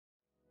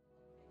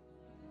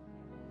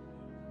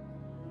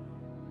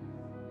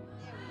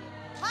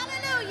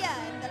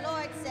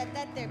said,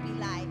 let there be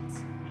light.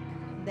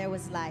 And there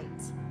was light.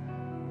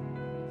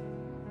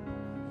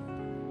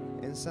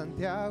 En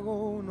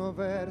Santiago 1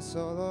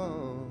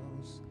 verso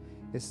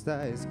 2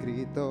 está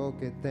escrito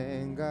que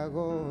tenga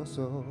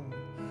gozo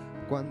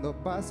cuando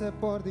pase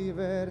por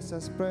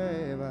diversas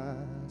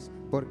pruebas,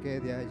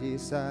 porque de allí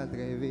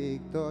saldré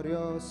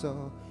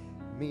victorioso.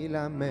 Mi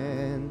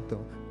lamento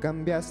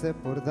cambiaste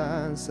por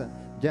danza,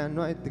 ya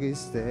no hay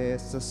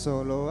tristeza,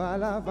 solo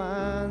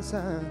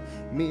alabanza.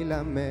 Mi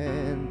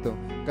lamento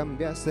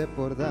cambiaste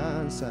por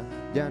danza,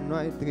 ya no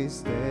hay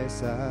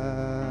tristeza.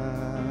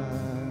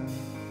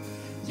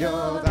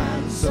 Yo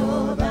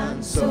danzo,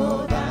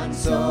 danzo,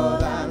 danzo,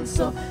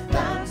 danzo,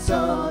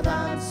 danzo,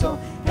 danzo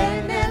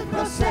en el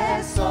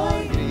proceso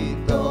y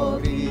grito,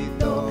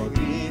 grito,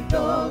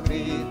 grito,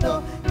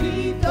 grito,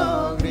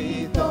 grito,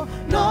 grito.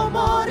 No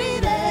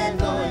moriré,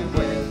 doy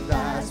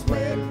vueltas,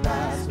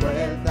 vueltas,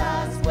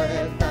 vueltas,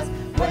 vueltas,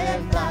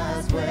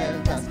 vueltas,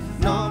 vueltas.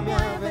 No me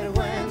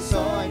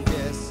avergüenzo, hay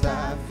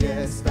fiesta,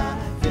 fiesta,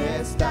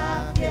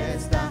 fiesta,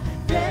 fiesta,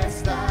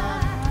 fiesta,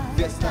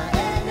 fiesta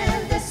en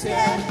el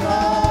desierto.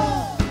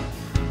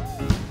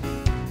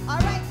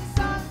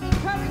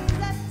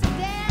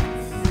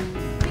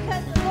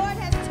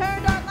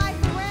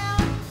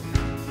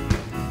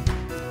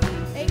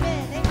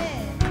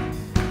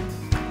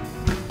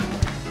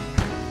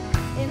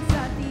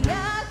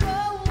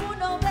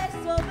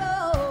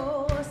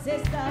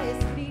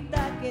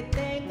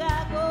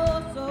 Tenga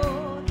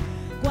gozo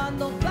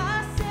cuando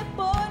pase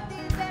por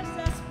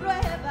diversas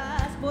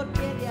pruebas,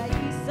 porque de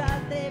ahí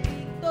saldré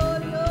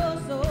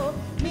victorioso.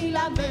 Mi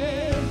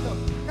lamento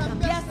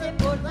cambiaste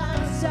por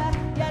danza,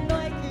 ya no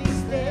hay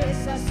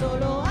tristeza,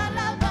 solo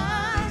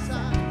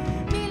alabanza.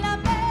 Mi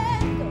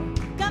lamento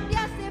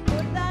cambiaste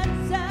por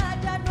danza,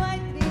 ya no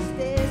hay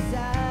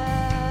tristeza.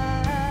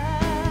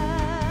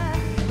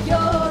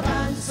 Yo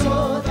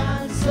danzo,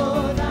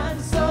 danzo, danzo.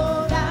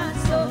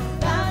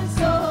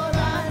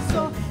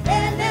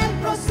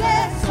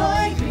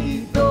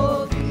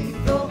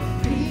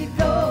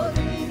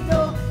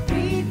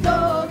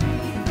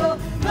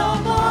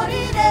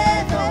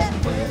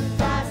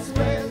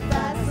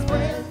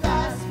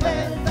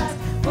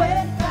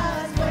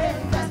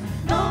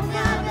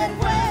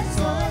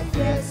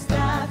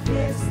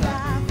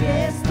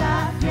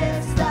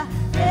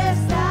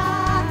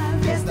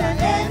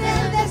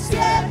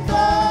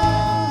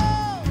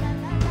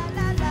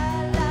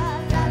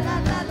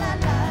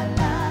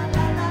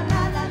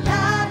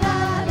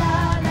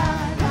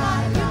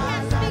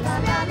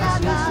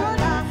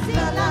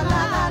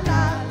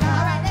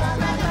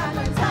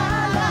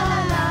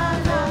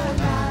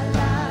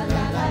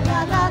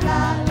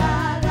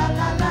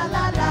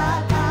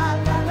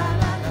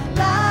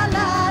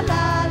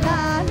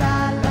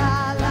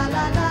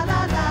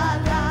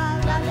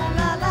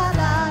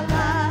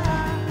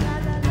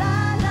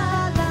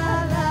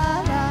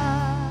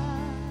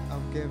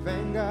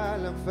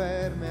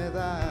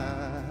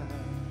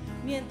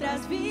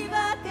 Mientras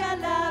viva te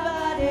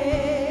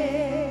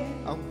alabaré,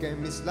 aunque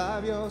mis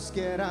labios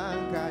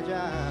quieran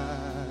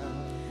callar.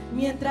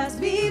 Mientras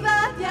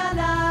viva te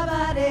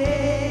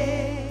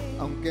alabaré,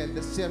 aunque el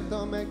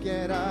desierto me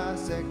quiera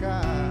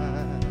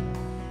secar.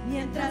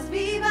 Mientras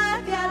viva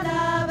te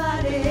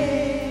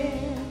alabaré,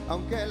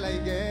 aunque la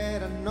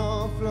higuera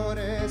no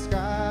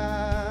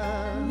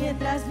florezca.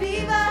 Mientras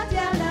viva te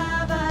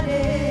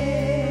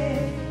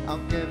alabaré,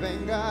 aunque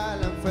venga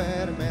la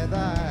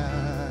enfermedad.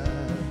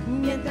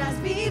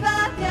 Mientras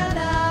viva te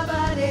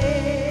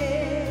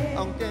alabaré,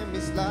 aunque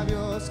mis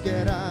labios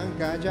quieran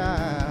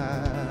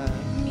callar.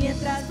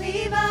 Mientras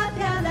viva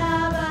te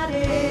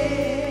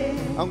alabaré,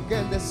 aunque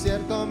el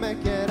desierto me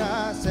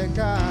quiera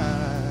secar.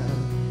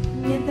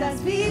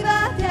 Mientras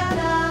viva te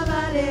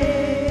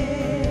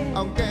alabaré,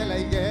 aunque la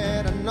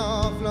higuera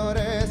no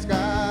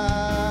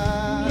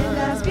florezca.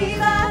 Mientras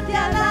viva te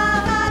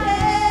alabaré.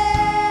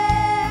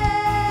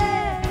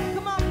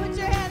 Come on, put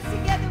your hands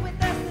together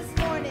with us this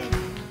morning.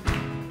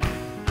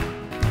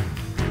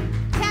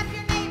 Tap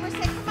your neighbor,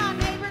 say, come on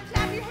neighbor,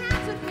 clap your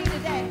hands with me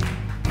today.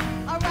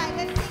 All right,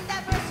 let's sing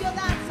that verse, yo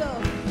danzo.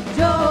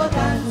 Yo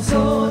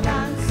danzo,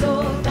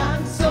 danzo,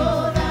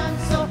 danzo,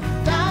 danzo,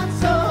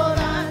 danzo,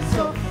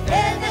 danzo.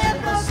 En el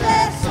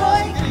proceso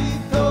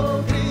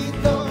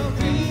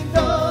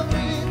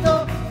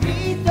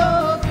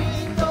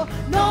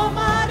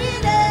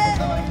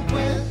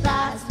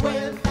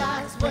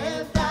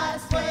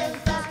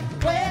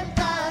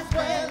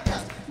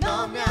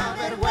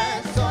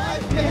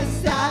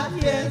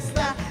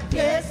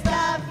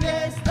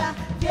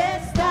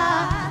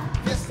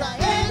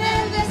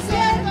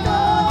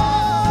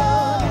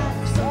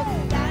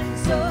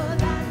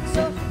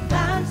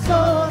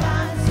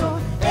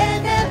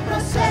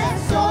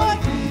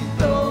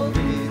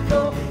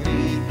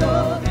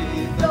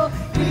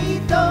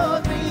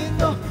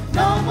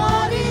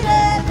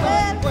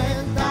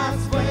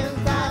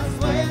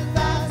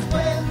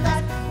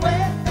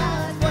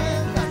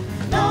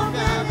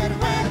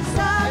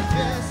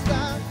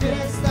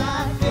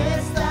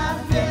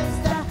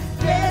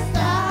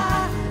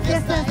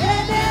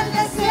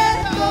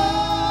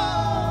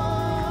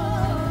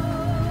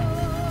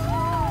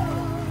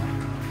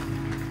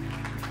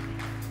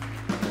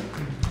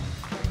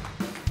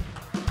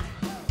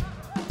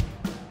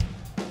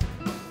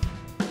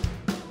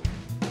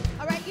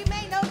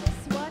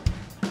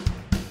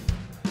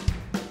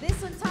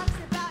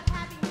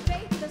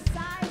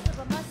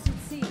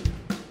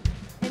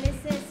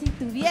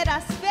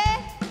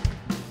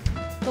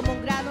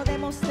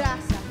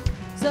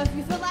So if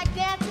you feel like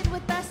dancing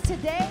with us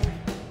today,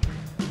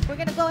 we're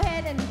gonna go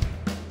ahead and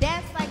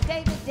dance like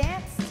David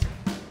danced.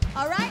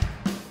 All right?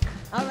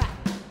 All right.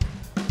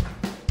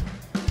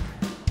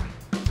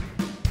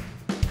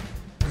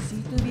 Si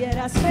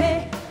tuvieras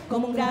fe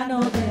como un grano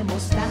de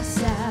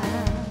mostaza,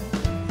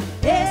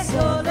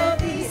 eso lo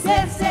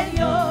dice el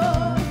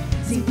Señor.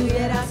 Si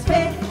tuvieras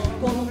fe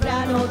como un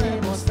grano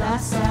de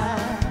mostaza,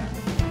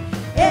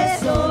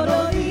 eso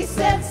lo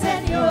dice el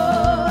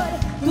Señor.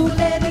 Tú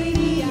le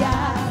dirías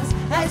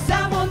a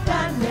esa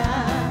montaña,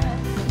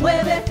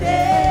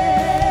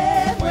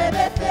 muévete,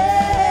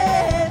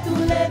 muévete. Tú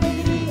le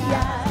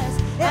dirías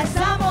a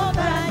esa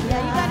montaña,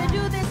 you gotta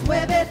do this,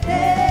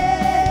 muévete,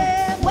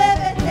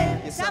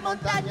 muévete. Esa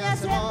montaña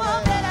se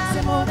moverá,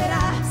 se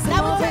moverá, se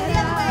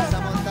moverá. Esa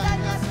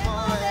montaña se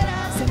moverá,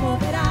 se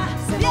moverá,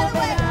 se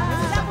moverá.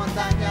 Esa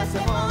montaña se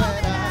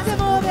moverá, se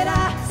moverá,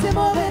 se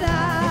moverá.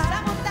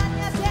 Esa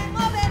montaña se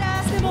moverá,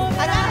 se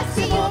moverá. I gotta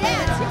see you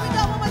dance. Here we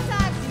go one more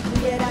time. Si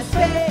tuvieras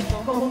fe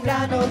como un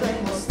grano de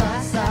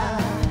mostaza,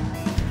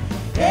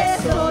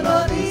 eso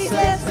lo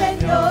dice el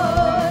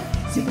Señor.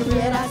 Si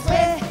tuvieras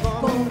fe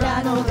como un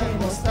grano de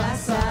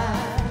mostaza,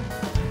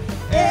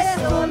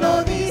 eso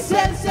lo dice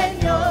el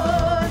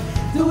Señor.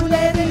 Tú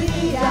le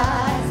dirías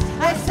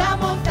a esa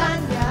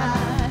montaña,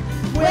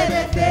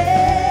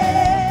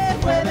 muévete,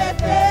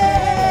 muévete.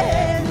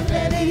 Tú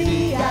le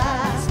dirías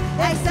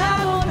a esa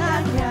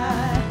montaña,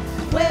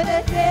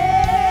 muévete,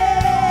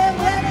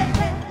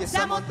 muévete.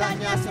 Esa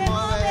montaña se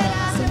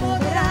moverá, se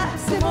moverá,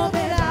 se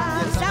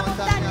moverá. Esa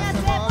montaña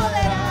se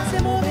moverá, se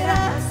moverá,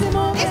 se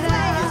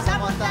moverá. Esa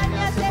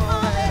montaña se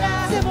moverá,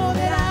 se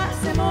moverá,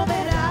 se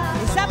moverá.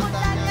 Esa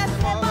montaña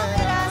se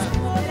moverá,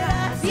 se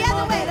moverá, se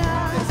moverá.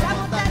 Esa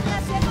montaña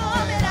se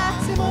moverá,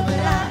 se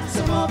moverá,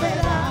 se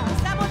moverá.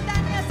 Esa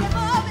montaña se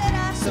moverá,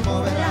 se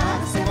moverá,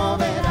 se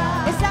moverá.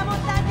 Esa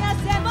montaña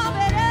se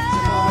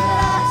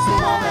moverá, se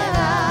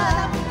moverá.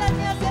 La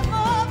montaña se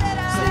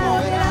moverá, se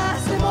moverá,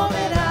 se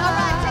moverá. All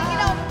right, take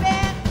it over,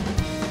 band.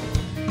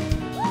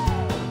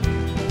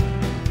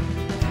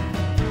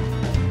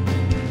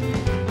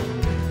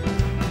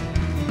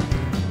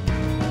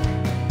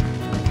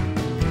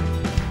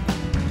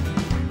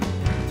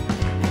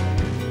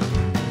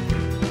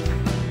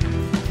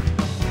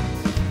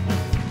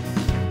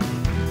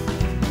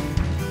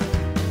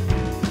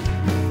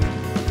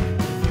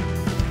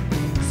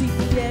 Si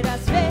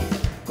tuvieras fe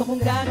como un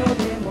grano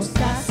de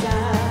mostaza,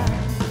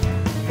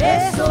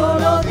 eso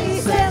lo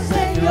dice el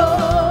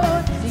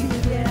Señor. Si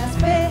tuvieras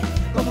fe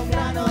como un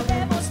grano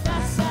de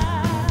mostaza,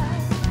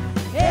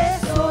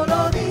 eso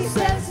lo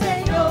dice el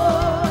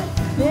Señor.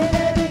 Tú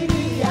le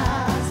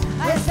dirías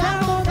a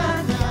esa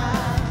montaña,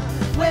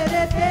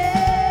 muévete,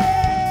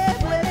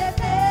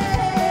 muévete.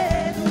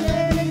 Tú le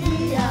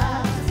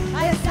dirías a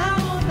esa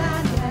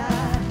montaña,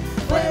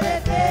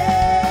 muévete,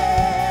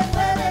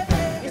 muévete.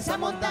 Esa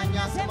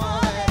montaña se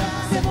moverá,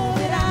 se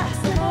moverá,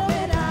 se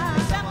moverá.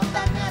 Esa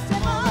montaña se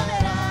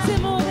moverá, se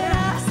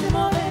moverá, se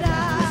moverá.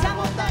 Esa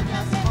montaña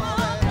se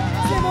moverá,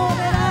 se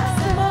moverá,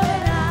 se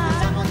moverá.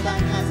 Esa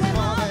montaña se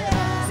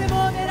moverá, se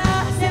moverá,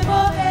 se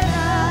moverá.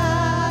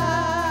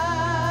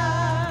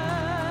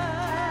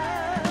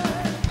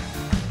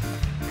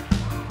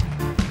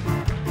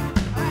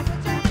 All right, put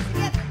your hands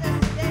together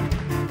this day.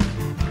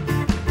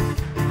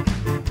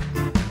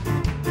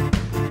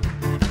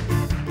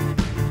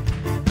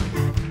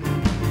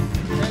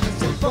 Él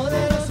es el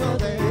poderoso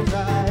de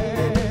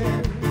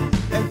Israel,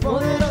 el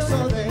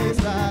poderoso de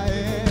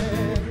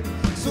Israel.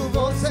 Su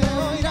voz se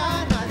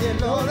oirá, nadie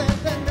lo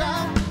detendrá.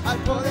 Al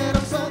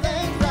poderoso de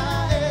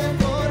Israel,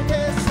 porque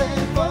es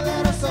el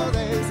poderoso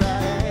de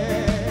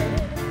Israel,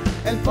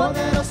 el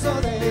poderoso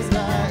de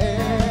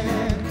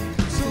Israel.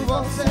 Su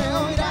voz se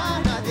oirá,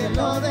 nadie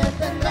lo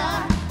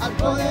detendrá. Al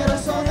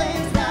poderoso de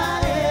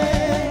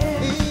Israel.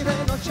 Y de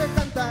noche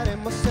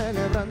cantaremos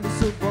celebrando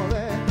su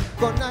poder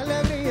con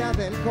alegría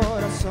del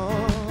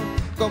corazón,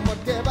 como el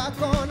que va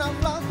con la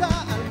flauta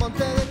al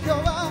monte de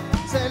Jehová.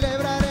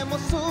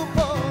 Celebraremos su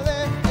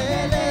poder.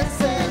 Él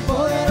es el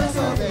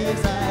poderoso de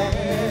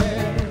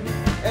Israel,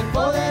 el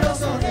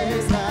poderoso de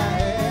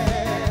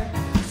Israel.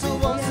 Su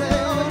voz se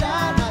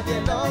oirá,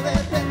 nadie lo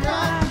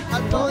detendrá.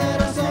 Al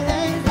poderoso de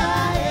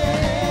Israel.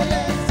 Él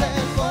es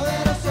el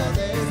poderoso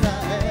de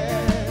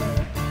Israel,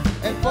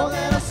 el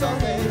poderoso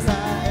de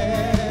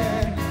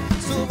Israel.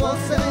 Su voz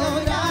se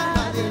oirá,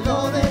 nadie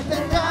lo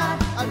detendrá.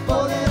 Al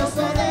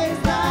poderoso de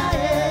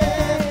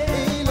Israel.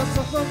 Y los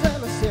ojos de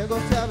los ciegos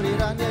se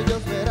abrirán y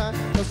ellos verán.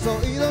 Los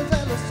oídos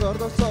de los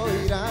sordos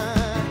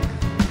oirán.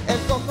 El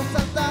cojo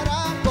saltará,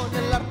 con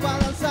el arpa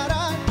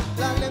danzará.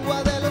 La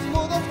lengua de los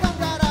mudos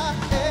cantará.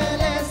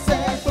 Él es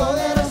el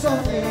poderoso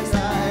de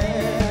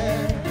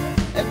Israel,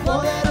 el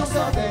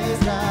poderoso de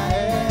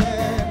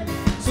Israel.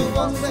 Su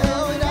voz se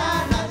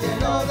oirá, nadie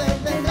lo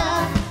detendrá.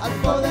 Al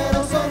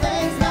poderoso de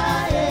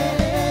Israel.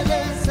 Él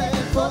es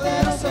el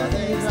poderoso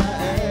de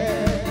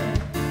Israel,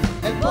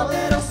 el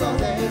poderoso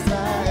de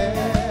Israel.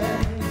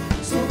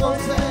 Su voz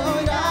se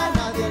oirá,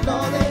 nadie lo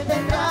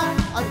detendrá.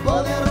 Al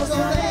poderoso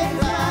de Israel.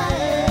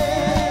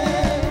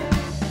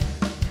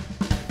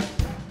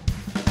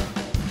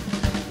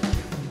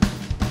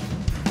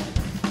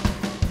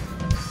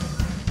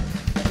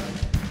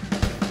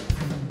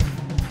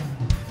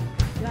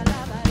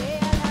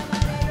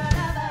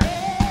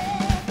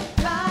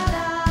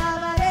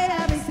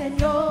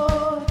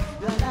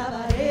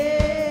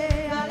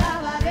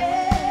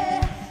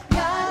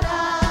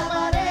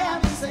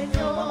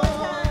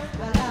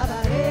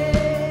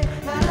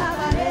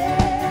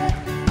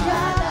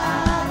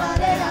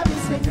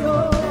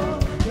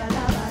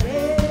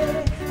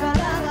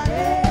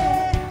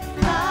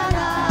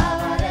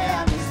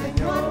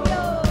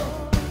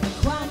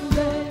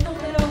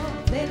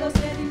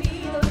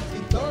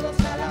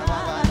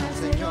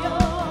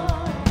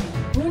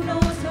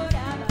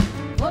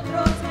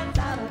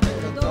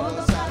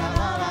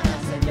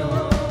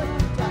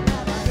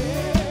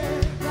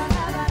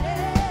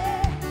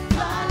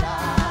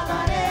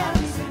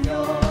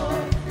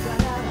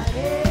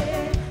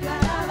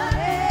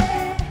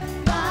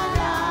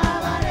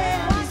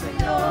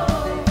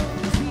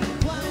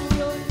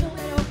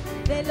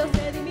 de los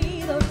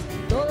redimidos,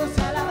 todos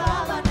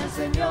alababan al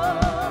Señor.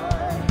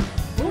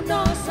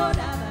 Unos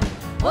oraban,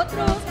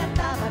 otros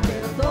cantaban,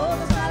 pero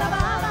todos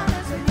alababan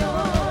al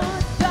Señor.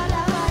 Yo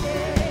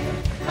alabaré,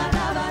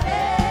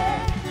 alabaré,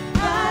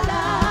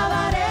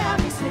 alabaré a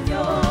mi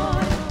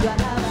Señor. Yo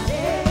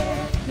alabaré,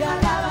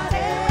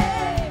 alabaré,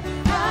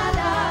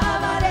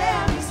 alabaré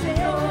a mi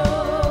Señor.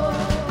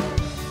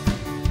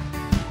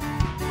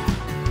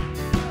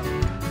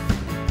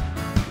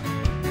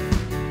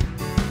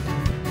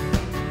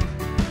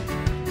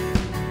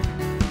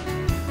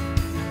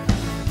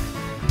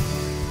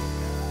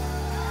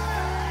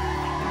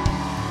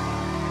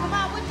 Come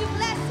on, would you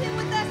bless him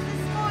with us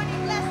this morning?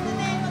 Bless the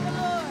name of the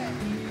Lord.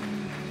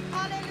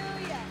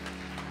 Hallelujah.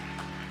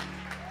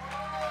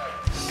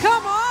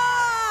 Come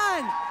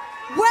on!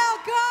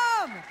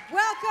 Welcome!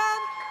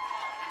 Welcome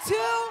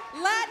to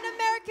Latin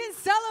American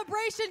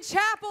Celebration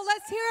Chapel.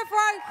 Let's hear it for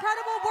our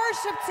incredible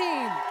worship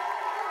team.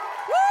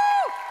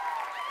 Woo!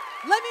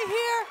 Let me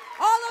hear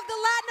all of the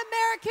Latin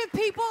American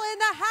people in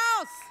the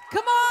house.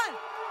 Come on!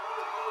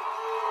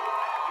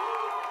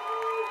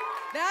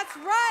 That's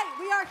right.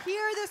 We are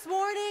here this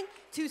morning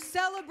to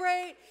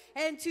celebrate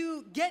and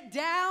to get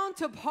down,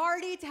 to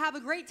party, to have a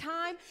great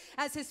time.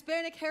 As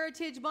Hispanic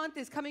Heritage Month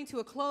is coming to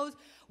a close,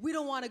 we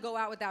don't want to go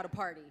out without a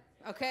party,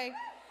 okay?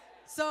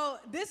 So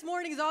this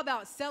morning is all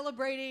about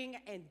celebrating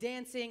and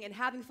dancing and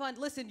having fun.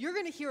 Listen, you're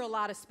going to hear a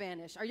lot of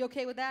Spanish. Are you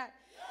okay with that?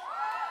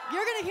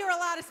 You're going to hear a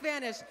lot of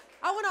Spanish.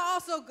 I want to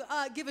also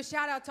give a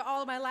shout out to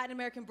all of my Latin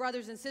American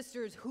brothers and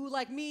sisters who,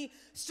 like me,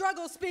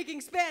 struggle speaking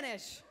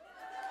Spanish.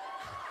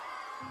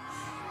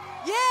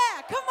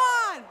 Yeah, come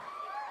on.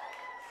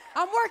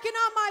 I'm working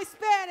on my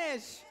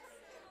Spanish.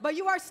 But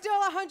you are still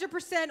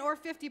 100% or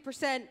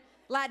 50%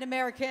 Latin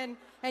American,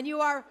 and you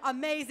are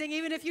amazing,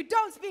 even if you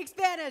don't speak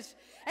Spanish.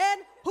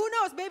 And who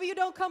knows, maybe you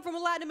don't come from a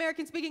Latin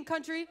American speaking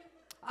country,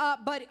 a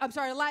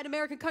Latin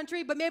American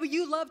country, but maybe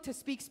you love to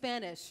speak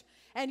Spanish.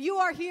 And you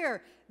are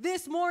here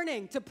this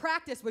morning to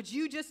practice what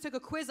you just took a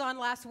quiz on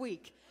last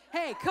week.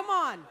 Hey, come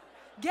on,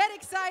 get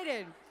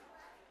excited.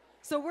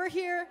 So we're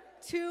here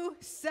to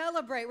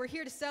celebrate. We're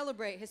here to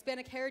celebrate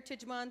Hispanic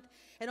Heritage Month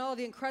and all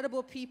the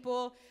incredible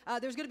people.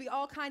 There's going to be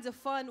all kinds of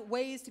fun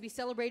ways to be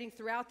celebrating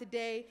throughout the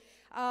day.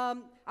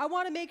 I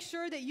want to make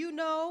sure that you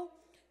know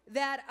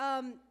that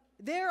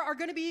there are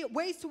going to be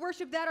ways to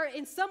worship that are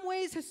in some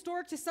ways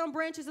historic to some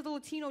branches of the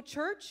Latino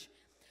church.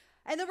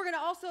 And then we're going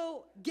to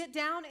also get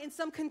down in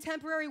some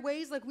contemporary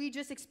ways like we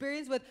just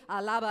experienced with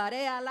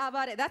alabaré,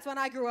 alabaré. That's what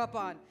I grew up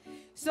on.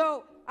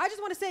 So I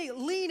just want to say,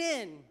 lean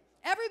in.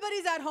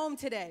 Everybody's at home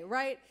today,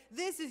 right?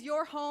 This is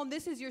your home.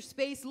 This is your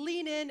space.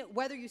 Lean in,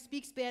 whether you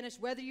speak Spanish,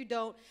 whether you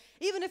don't.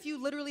 Even if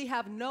you literally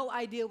have no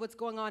idea what's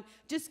going on,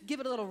 just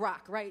give it a little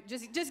rock, right?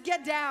 Just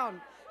get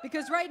down.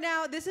 Because right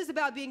now, this is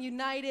about being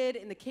united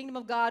in the kingdom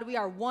of God. We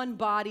are one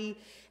body.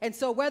 And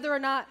so whether or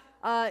not,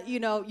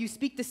 you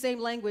speak the same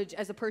language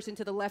as a person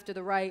to the left or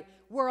the right,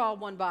 we're all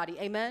one body.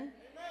 Amen? Amen.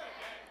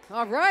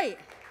 All right.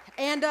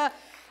 And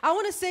I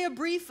want to say a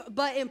brief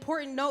but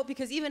important note,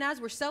 because even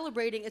as we're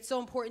celebrating, it's so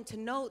important to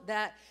note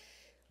that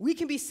we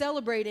can be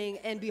celebrating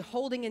and be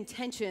holding in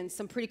tension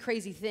some pretty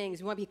crazy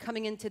things. We might be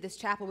coming into this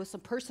chapel with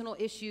some personal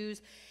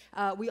issues.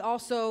 We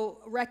also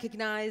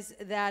recognize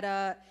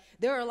that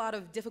there are a lot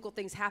of difficult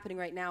things happening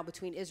right now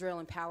between Israel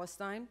and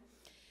Palestine.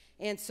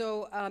 And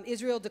so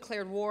Israel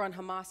declared war on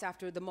Hamas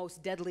after the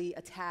most deadly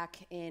attack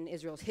in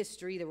Israel's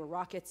history. There were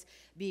rockets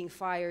being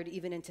fired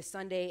even into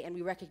Sunday, and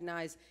we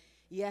recognize,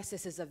 yes,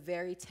 this is a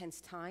very tense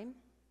time.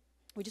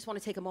 We just want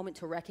to take a moment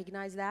to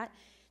recognize that,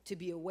 to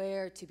be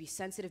aware, to be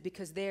sensitive,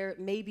 because there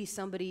may be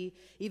somebody,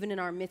 even in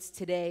our midst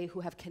today, who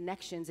have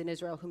connections in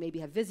Israel, who maybe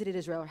have visited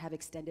Israel or have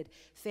extended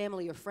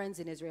family or friends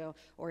in Israel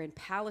or in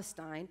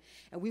Palestine.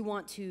 And we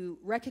want to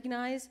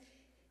recognize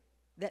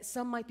that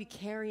some might be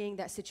carrying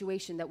that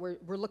situation that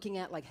we're looking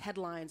at like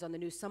headlines on the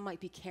news. Some might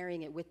be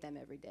carrying it with them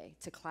every day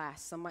to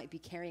class. Some might be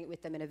carrying it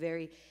with them in a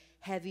very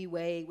heavy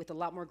way with a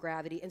lot more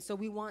gravity. And so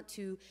we want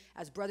to,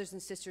 as brothers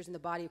and sisters in the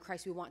body of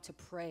Christ, we want to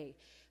pray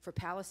for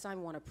Palestine.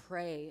 We want to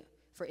pray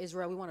for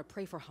Israel. We want to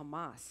pray for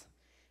Hamas,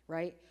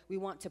 right? We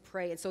want to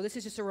pray. And so this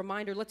is just a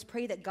reminder. Let's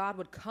pray that God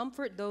would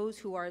comfort those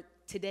who are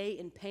today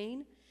in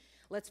pain.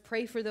 Let's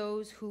pray for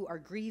those who are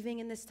grieving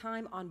in this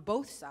time on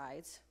both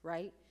sides,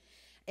 right?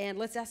 And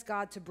let's ask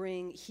God to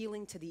bring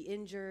healing to the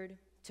injured,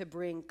 to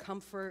bring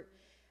comfort,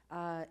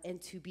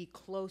 and to be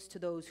close to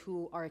those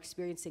who are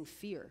experiencing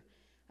fear,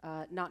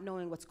 not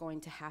knowing what's going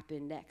to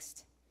happen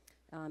next.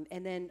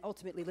 And then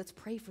ultimately, let's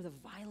pray for the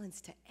violence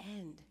to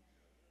end.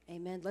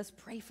 Amen. Let's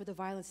pray for the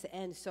violence to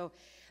end. So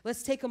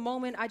let's take a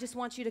moment. I just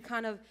want you to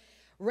kind of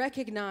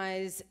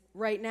recognize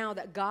right now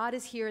that God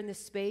is here in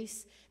this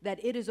space, that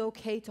it is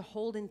okay to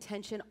hold in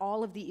tension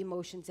all of the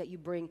emotions that you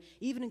bring,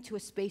 even into a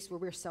space where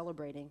we're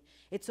celebrating.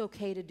 It's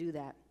okay to do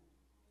that,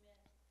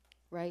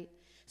 right?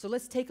 So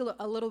let's take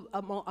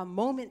a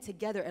moment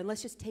together, and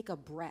let's just take a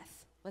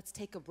breath. Let's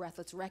take a breath.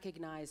 Let's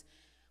recognize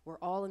we're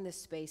all in this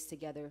space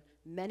together,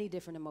 many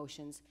different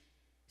emotions.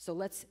 So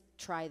let's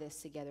try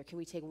this together. Can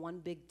we take one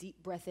big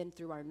deep breath in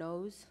through our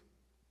nose?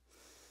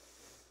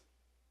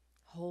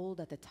 Hold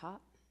at the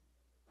top.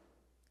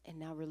 And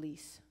now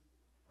release.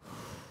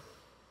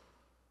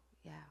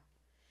 Yeah.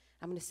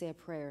 I'm going to say a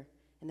prayer,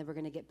 and then we're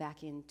going to get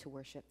back into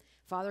worship.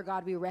 Father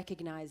God, we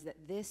recognize that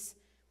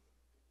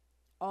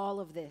all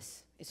of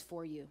this is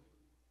for you.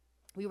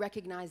 We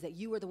recognize that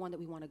you are the one that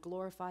we want to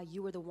glorify.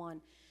 You are the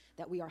one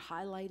that we are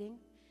highlighting.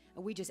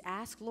 And we just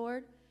ask,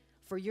 Lord,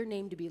 for your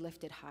name to be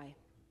lifted high.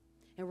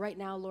 And right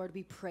now, Lord,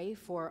 we pray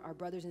for our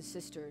brothers and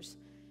sisters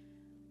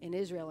in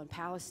Israel and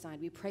Palestine.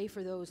 We pray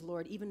for those,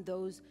 Lord, even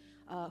those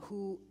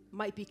who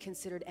might be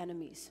considered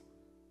enemies.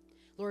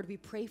 Lord, we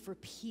pray for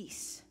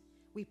peace.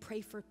 We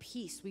pray for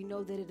peace. We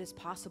know that it is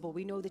possible.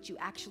 We know that you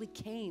actually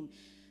came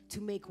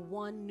to make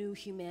one new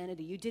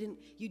humanity. You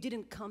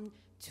didn't come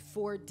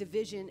for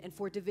division and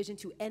for division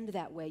to end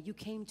that way. You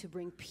came to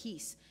bring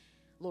peace,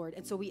 Lord.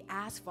 And so we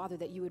ask, Father,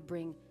 that you would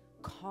bring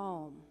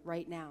calm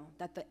right now,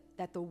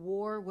 that the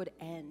war would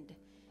end.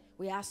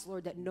 We ask,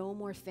 Lord, that no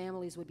more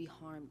families would be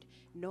harmed.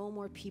 No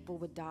more people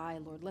would die,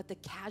 Lord. Let the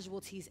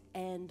casualties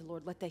end,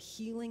 Lord. Let the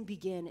healing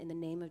begin in the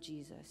name of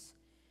Jesus.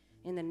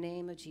 In the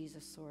name of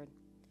Jesus, Lord.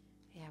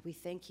 Yeah, we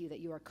thank you that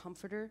you are a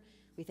comforter.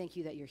 We thank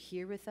you that you're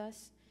here with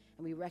us.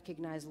 And we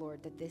recognize,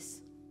 Lord, that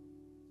this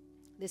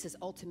is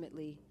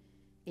ultimately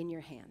in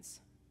your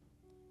hands.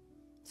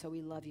 So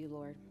we love you,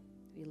 Lord.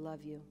 We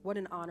love you. What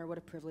an honor, what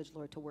a privilege,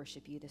 Lord, to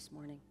worship you this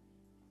morning.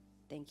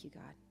 Thank you,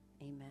 God.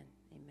 Amen.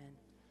 Amen.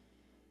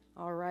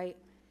 All right.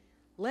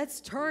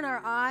 Let's turn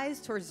our eyes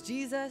towards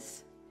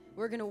Jesus.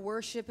 We're going to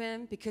worship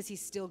him because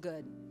he's still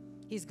good.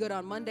 He's good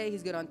on Monday,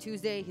 he's good on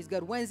Tuesday, he's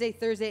good Wednesday,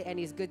 Thursday, and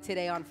he's good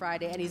today on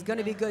Friday, and he's going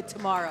to be good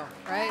tomorrow,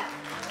 right?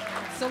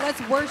 So let's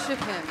worship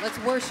him. Let's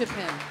worship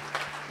him.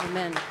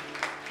 Amen.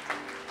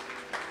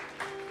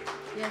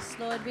 Yes,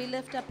 Lord, we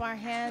lift up our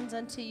hands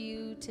unto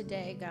you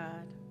today,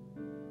 God.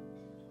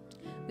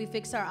 We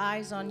fix our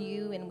eyes on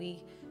you, and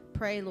we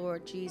pray,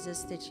 Lord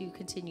Jesus, that you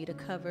continue to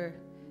cover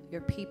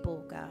your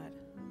people, God.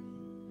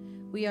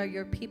 We are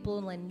your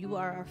people, and you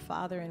are our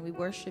Father, and we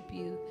worship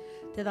you.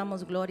 Te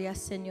damos gloria,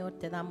 Señor,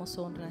 te damos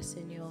honra,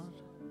 Señor.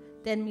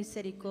 Ten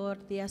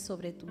misericordia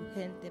sobre tu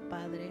gente,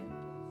 Padre.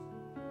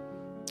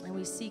 And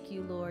we seek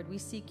you, Lord. We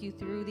seek you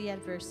through the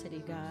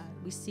adversity, God.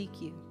 We seek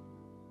you.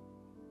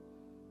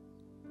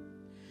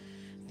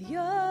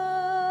 Dios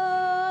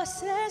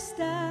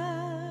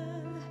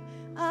está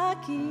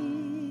aquí,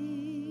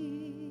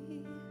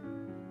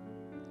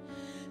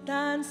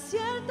 tan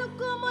cierto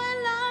como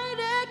el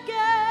aire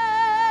que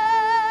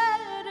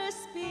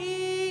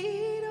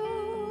respiro,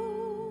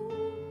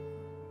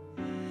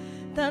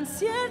 tan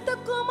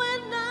cierto como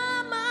en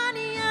la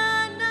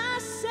mañana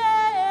se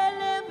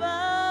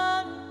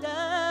levanta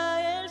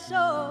el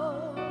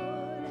sol,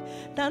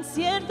 tan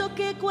cierto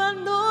que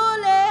cuando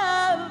le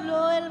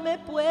hablo él me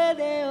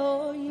puede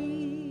oír.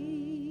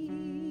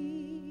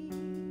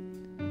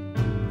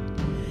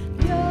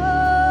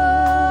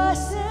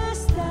 Dios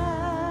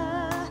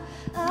está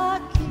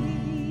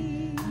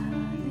aquí,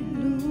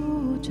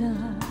 aleluya,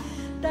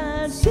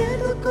 tan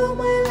cierto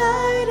como el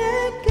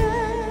aire que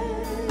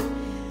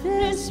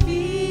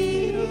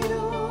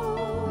respiro,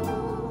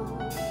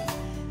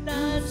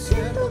 tan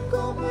cierto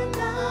como en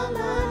la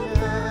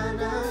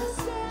mañana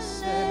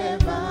se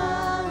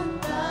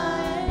levanta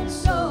el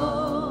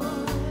sol,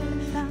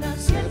 tan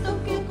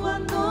cierto que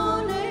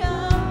cuando le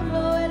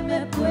hablo él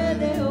me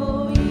puede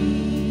oír.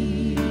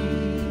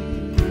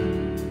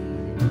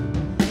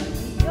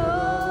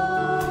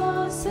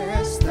 Dios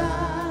está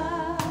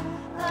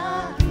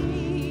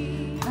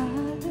aquí,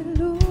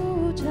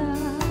 aleluya,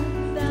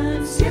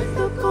 tan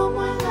cierto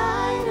como el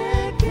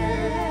aire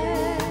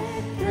que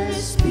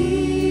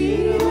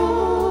respiro,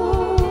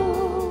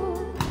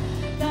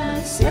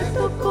 tan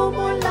cierto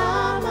como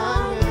la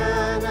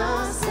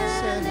mañana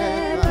se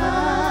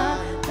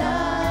levanta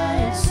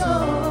el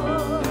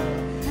sol,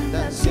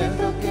 tan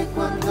cierto que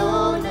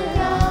cuando le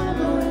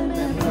hablo él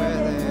me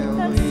puede oír,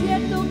 tan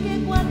cierto que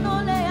cuando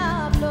le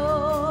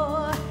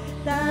hablo,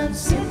 tan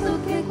cierto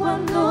que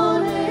cuando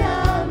le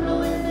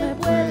hablo él me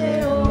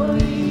puede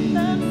oír,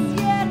 tan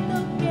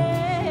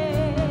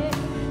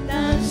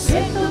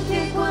cierto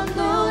que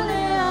cuando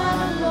le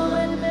hablo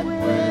él me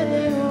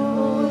puede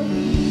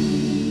oír.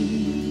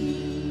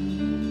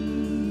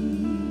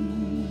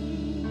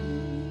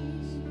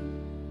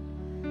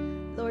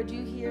 Lord,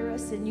 you hear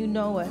us and you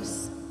know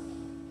us.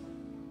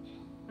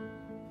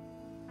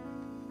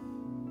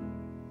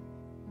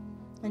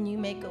 And you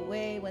make a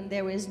way when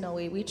there is no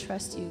way. We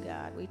trust you,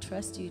 God. We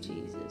trust you,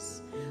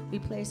 Jesus. We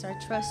place our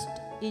trust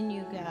in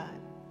you, God.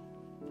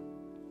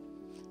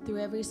 Through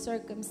every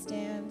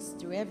circumstance,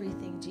 through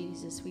everything,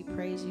 Jesus, we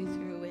praise you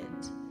through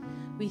it.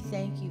 We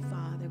thank you,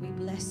 Father. We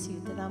bless you.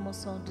 Te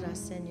damos honra,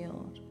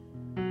 Señor.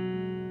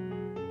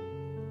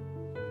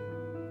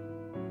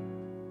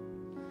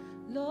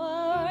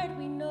 Lord,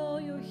 we know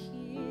you're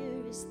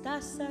here.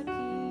 Estás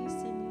aquí,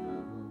 Señor.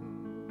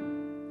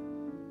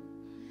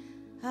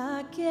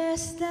 Aquí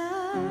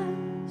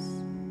estás.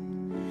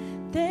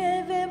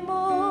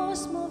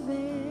 Debemos mover.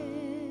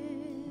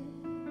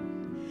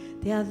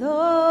 Te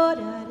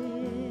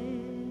adoraré.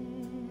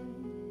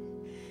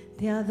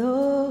 Te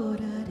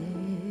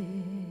adoraré.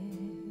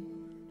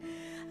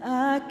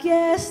 Aquí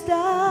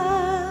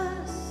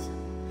estás,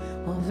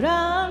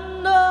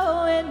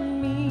 obrando en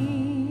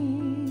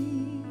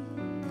mí.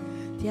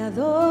 Te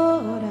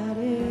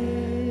adoraré,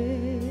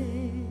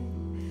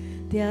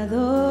 te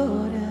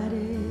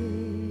adoraré.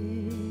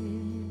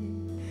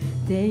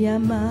 Te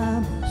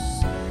llamamos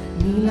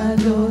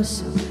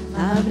milagroso,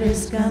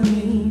 abres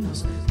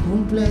caminos,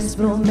 cumples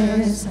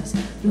promesas,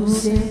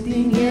 luz en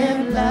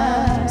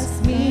tinieblas,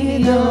 mi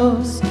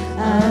Dios,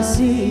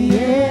 así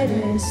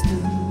eres tú.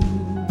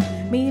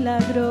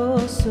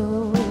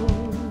 Milagroso,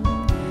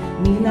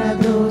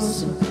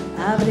 milagroso,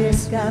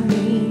 abres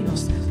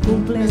caminos,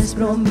 cumples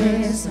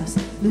promesas,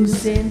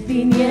 luz en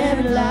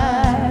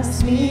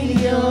tinieblas, mi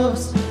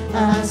Dios,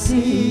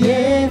 así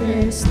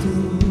eres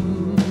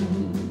tú.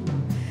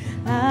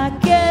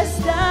 Aquí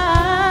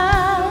estás,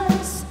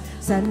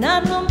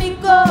 sanando mi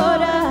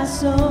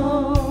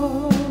corazón,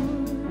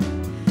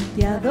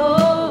 te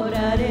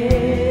adoraré,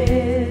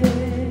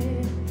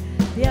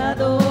 te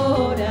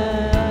adoraré.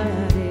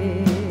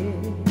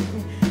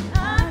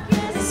 Aquí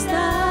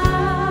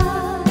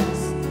estás,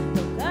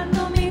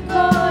 tocando mi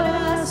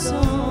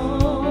corazón,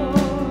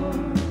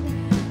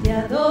 te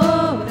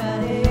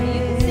adoraré.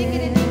 Sing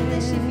it in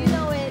English if you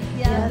know it.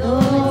 Te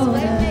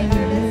adoraré.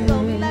 Let's go,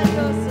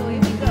 milagroso.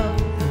 Here we go.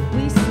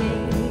 We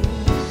sing,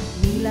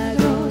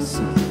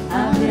 milagroso,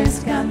 abres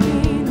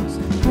caminos,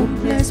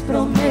 cumples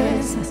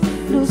promesas,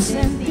 luz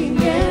en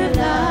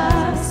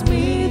tinieblas,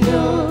 mi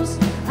Dios,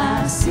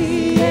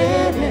 así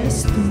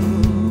eres tú.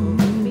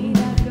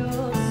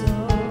 Milagroso,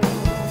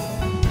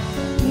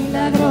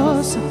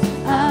 milagroso,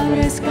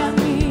 abres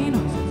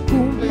caminos,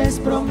 cumples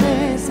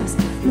promesas,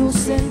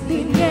 luz en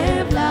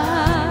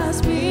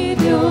tinieblas, mi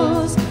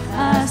Dios,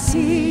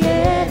 así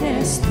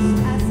eres tú.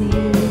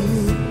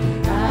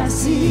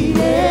 Así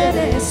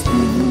eres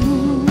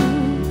tú,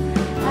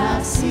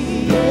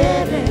 así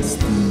eres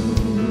tú,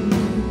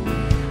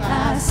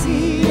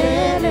 así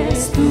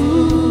eres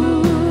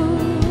tú.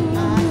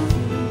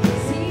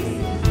 Sí,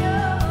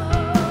 Señor,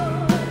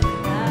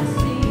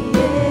 así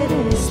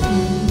eres tú,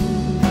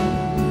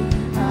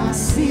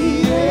 así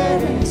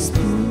eres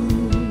tú,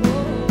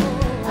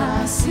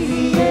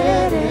 así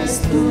eres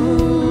tú.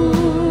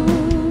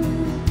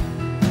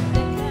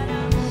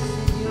 Declaramos,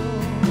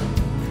 Señor,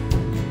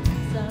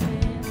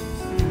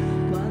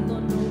 cuando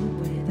no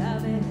pueda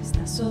ver,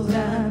 está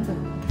sobrando.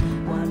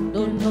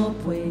 Cuando no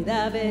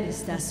pueda ver,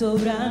 está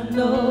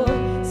sobrando.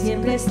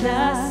 Siempre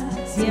estás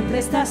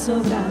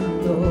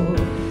sobrando.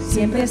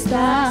 Siempre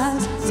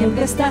estás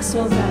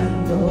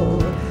sobrando.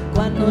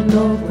 Cuando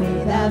no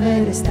pueda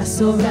ver, está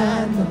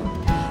sobrando.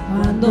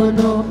 Cuando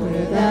no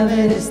pueda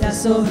ver, está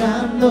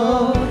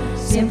sobrando.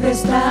 Siempre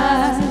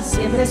estás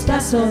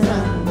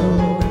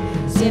sobrando.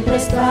 Siempre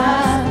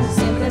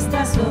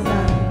estás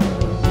sobrando.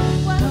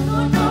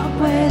 Cuando no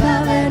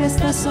pueda ver,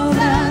 está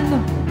sobrando.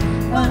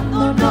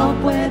 Cuando no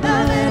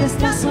pueda ver,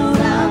 está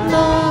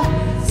sobrando.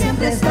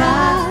 Siempre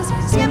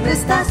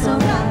estás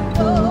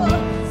sobrando.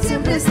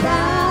 Siempre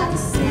estás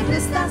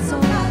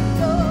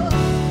sobrando.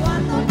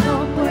 Cuando no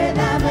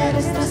pueda ver,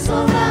 está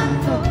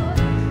sobrando.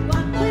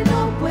 Cuando no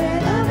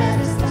pueda ver,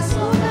 está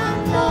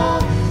sobrando.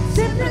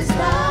 Siempre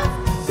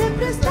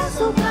estás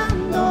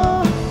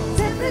sobrando.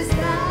 Siempre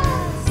estás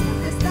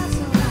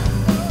sobrando.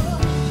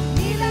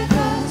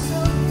 Milagroso,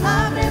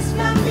 abres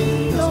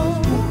caminos,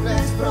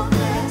 cumples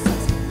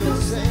promesas,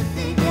 luz en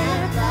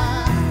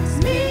tinieblas,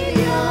 mi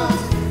Dios,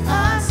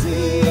 así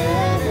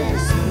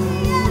eres tú.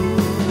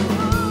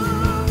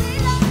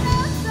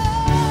 Milagroso,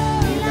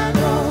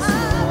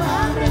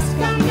 abres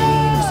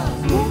caminos,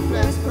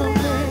 cumples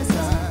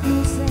promesas,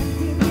 luz en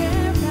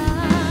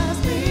tinieblas,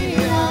 mi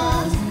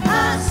Dios,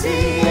 así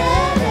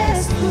eres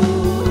tú.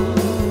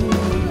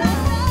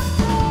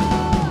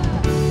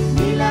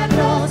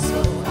 Milagroso,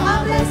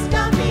 abres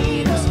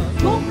caminos,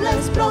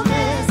 cumples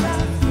promesas,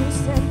 luz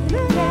en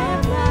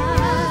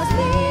tinieblas,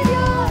 mi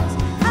Dios,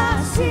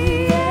 así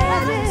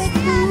eres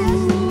tú.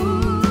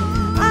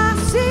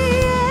 Así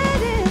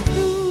eres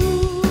tú.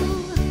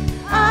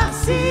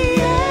 Así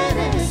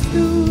eres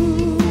tú.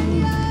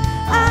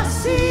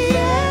 Así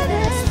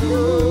eres tú.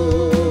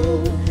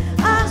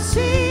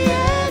 Así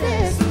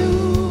eres tú.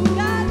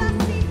 Cada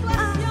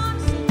situación,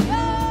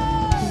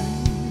 Señor,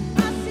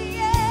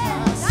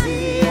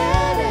 así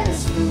eres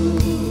tú.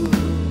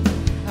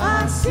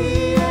 Así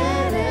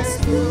eres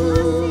tú.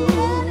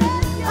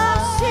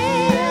 Así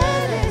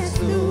eres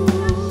tú.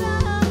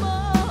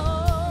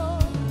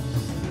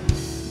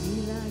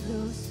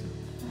 Milagroso,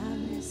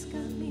 abres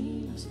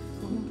caminos,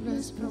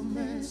 cumples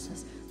promesas,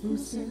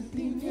 luz en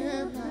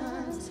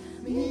tinieblas,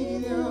 mi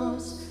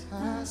Dios,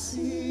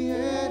 así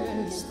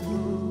eres tú.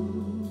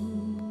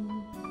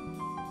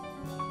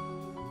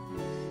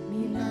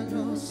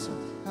 Milagroso,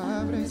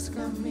 abres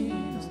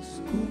caminos,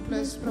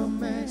 cumples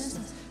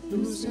promesas,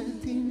 luz en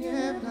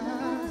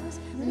tinieblas,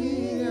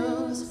 mi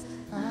Dios,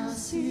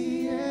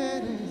 así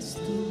eres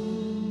tú.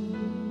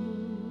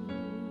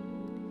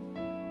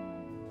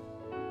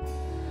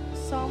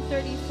 Psalm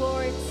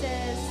 34, it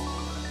says,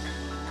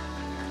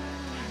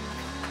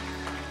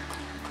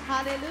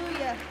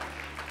 hallelujah.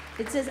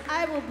 It says,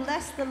 I will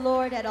bless the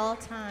Lord at all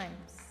times.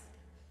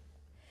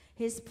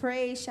 His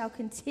praise shall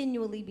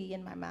continually be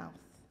in my mouth.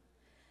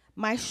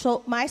 My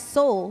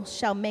soul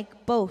shall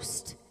make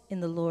boast in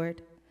the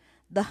Lord.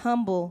 The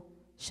humble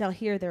shall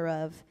hear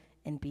thereof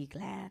and be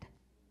glad.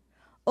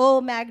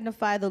 Oh,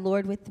 magnify the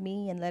Lord with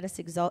me, and let us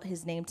exalt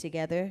his name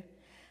together.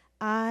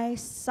 I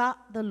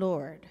sought the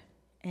Lord,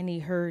 and he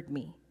heard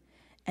me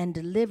and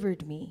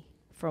delivered me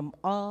from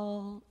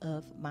all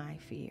of my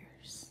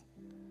fears.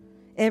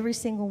 Every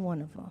single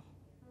one of them.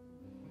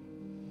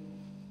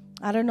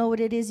 I don't know what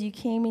it is you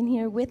came in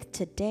here with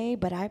today,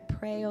 but I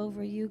pray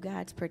over you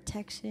God's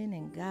protection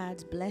and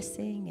God's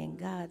blessing and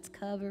God's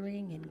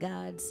covering and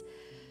God's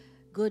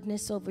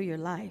goodness over your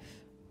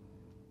life.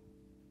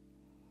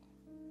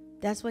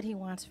 That's what he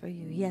wants for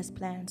you. He has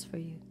plans for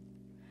you.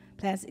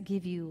 Plans to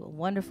give you a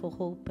wonderful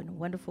hope and a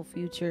wonderful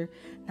future,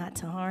 not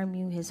to harm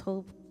you. His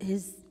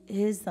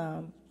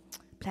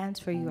plans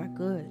for you are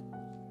good.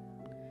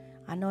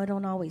 I know I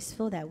don't always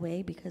feel that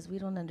way because we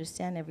don't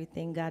understand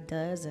everything God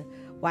does or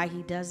why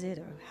he does it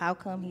or how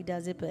come he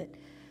does it. But,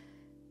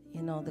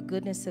 you know, the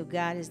goodness of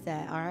God is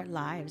that our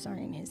lives are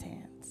in his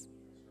hands.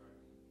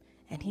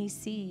 And he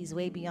sees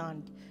way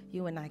beyond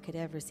you and I could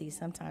ever see.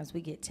 Sometimes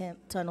we get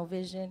tunnel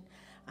vision.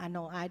 I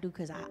know I do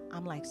because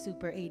I'm like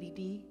super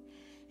ADD.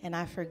 And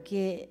I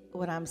forget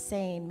what I'm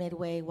saying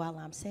midway while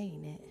I'm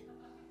saying it.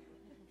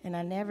 And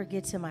I never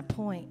get to my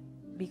point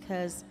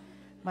because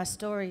my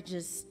story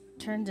just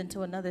turns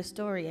into another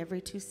story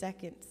every 2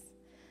 seconds.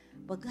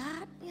 But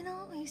God, you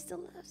know, he still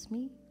loves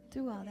me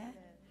through all that.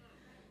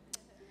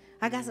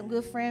 I got some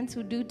good friends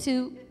who do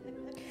too.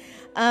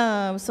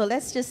 So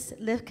let's just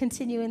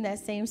continue in that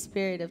same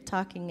spirit of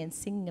talking and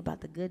singing about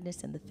the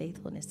goodness and the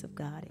faithfulness of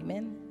God.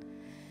 Amen.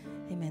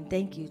 Amen.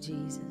 Thank you,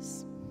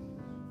 Jesus.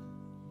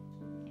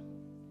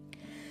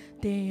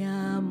 Te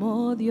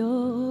amo,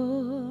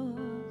 Dios.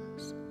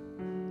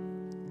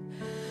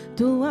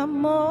 Tu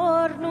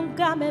amor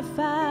nunca me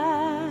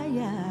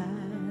falla.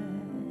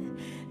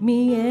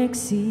 Mi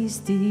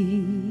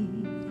existir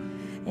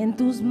en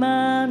tus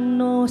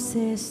manos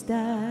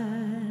está.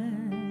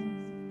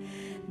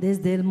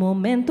 Desde el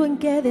momento en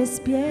que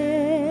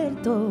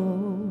despierto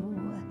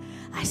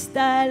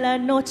hasta el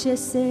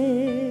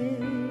anochecer,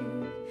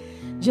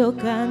 yo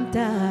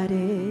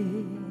cantaré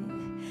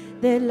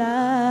de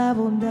la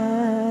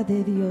bondad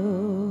de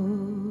Dios.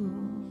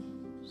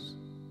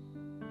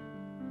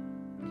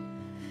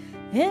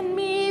 En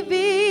mi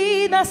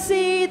vida ha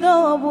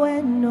sido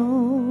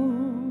bueno.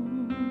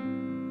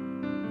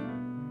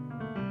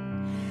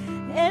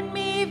 En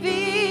mi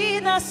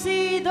vida ha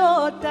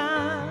sido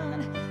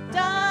tan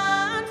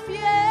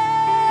fiel.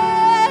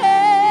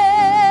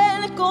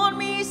 Con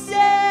mi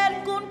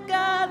ser, con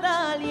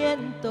cada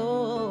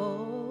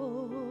aliento,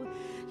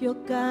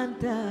 yo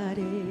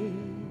cantaré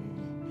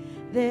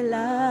de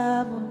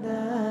la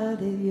bondad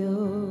de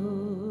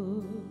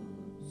Dios.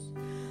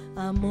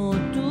 Amo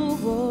tu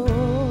voz,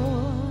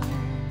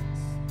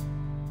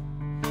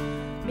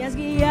 me has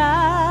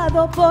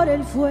guiado por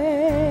el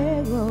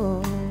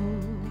fuego,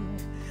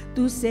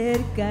 tú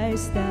cerca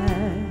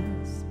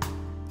estás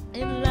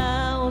en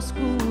la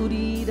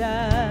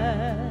oscuridad.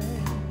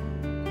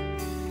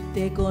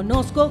 Te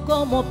conozco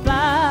como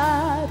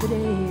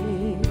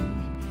Padre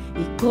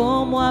y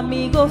como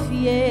amigo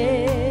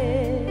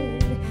fiel.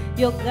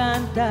 Yo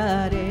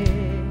cantaré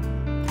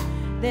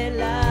de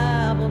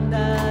la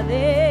bondad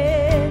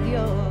de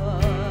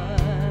Dios.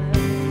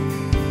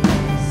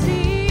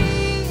 Sí,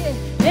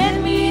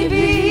 en mi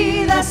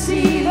vida ha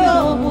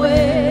sido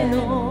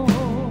bueno.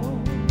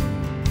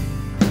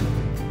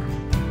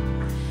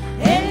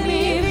 En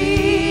mi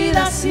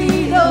vida ha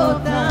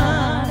sido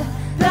tan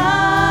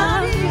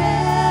fiel.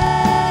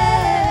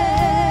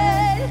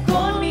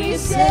 Con mi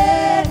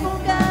ser, con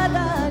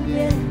cada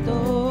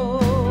aliento,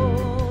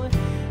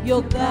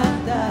 yo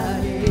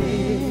cantaré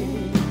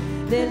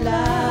de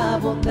la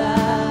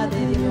bondad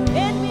de Dios.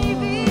 En mi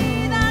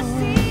vida ha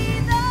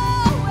sido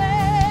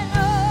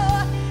bueno.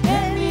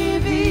 En mi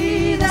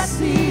vida ha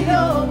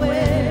sido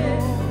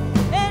bueno.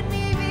 En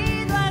mi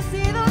vida ha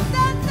sido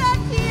tan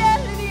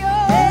fiel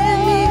Dios. En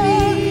mi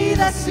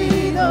vida ha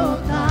sido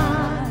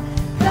tan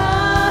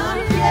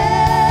fiel.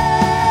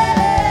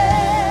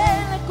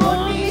 Con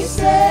mi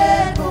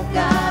ser, con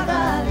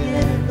cada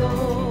aliento,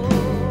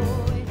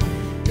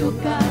 yo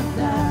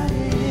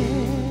cantaré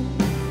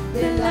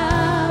de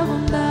la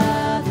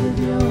bondad de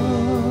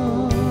Dios.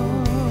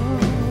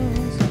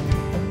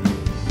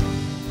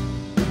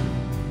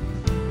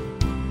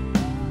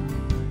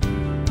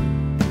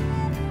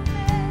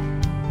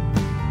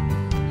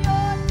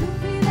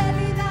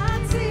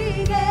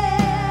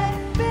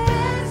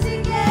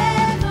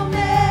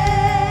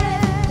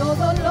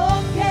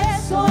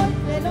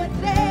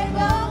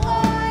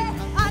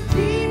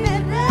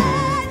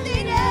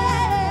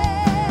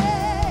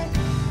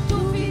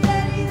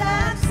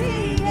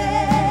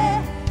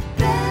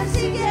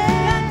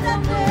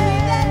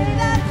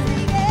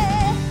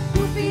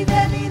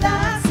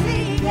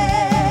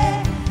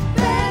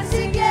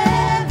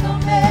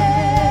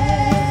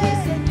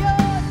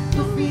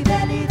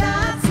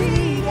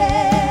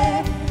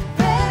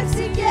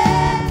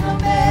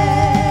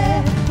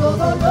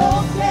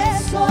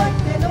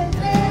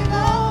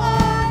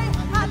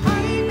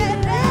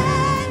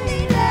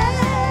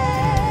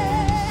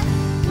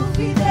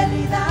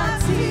 fidelidad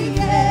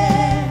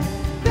sigue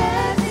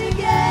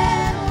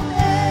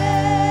persiguiéndome.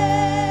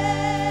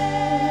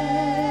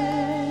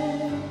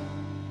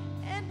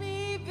 En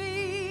mi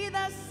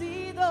vida has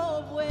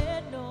sido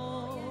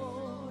bueno.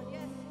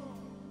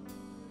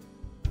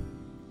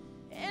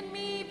 En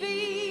mi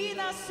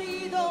vida has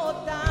sido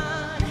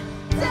tan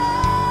bien.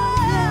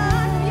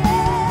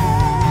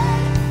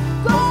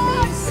 Con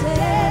mi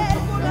ser,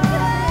 con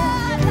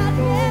cada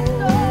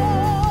aliento,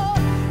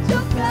 yo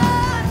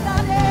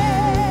cantaré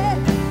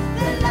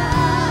de la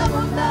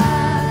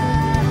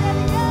bondad de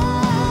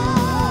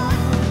Dios.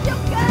 Yo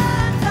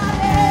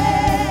cantaré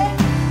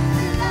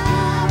de la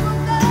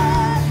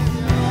bondad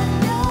de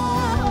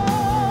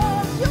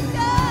Dios. Yo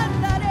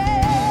cantaré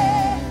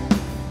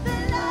de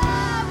la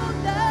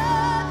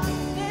bondad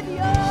de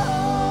Dios.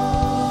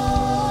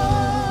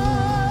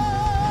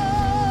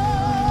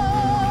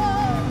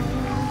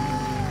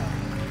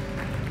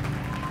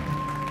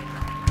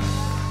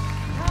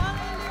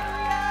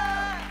 Aleluya,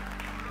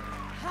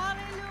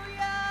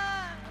 aleluya.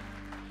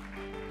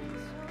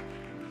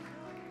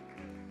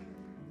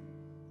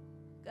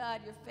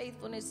 God, your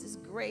faithfulness is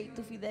great.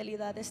 Tu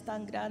fidelidad es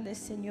tan grande,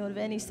 Señor.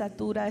 Ven y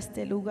satura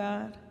este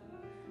lugar.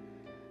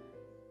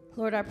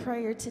 Lord, our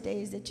prayer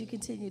today is that you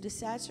continue to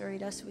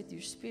saturate us with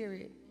your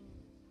spirit.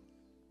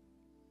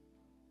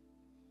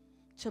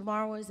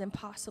 Tomorrow is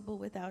impossible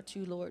without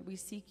you, Lord. We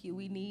seek you.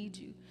 We need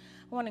you.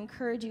 I want to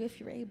encourage you, if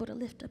you're able, to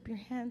lift up your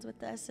hands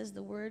with us as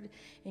the word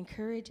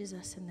encourages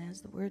us and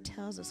as the word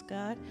tells us,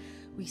 God,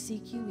 we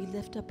seek you. We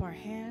lift up our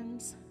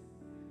hands.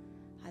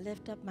 I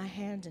lift up my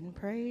hands in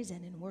praise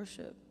and in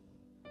worship.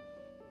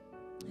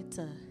 It's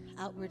an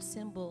outward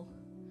symbol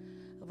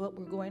of what's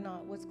going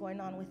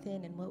on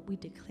within and what we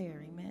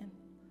declare. Amen.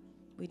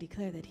 We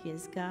declare that he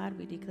is God.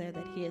 We declare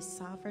that he is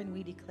sovereign.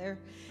 We declare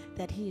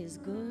that he is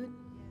good.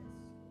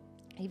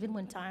 Even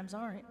when times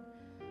aren't,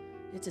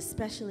 it's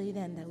especially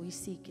then that we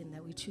seek and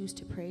that we choose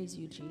to praise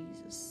you,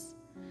 Jesus.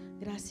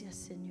 Gracias,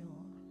 Señor.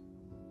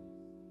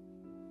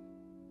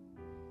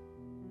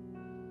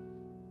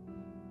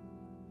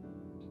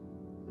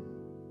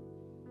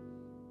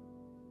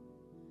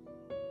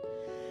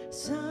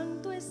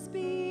 Santo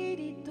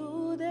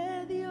Espíritu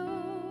de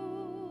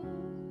Dios,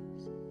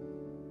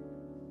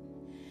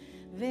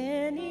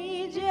 ven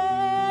y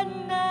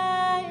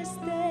llena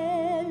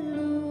este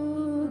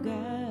lugar.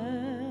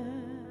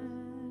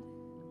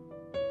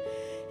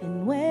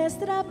 En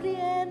nuestra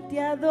ardiente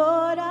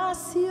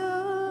adoración,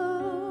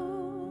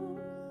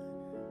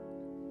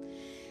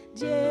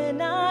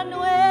 llena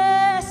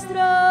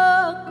nuestro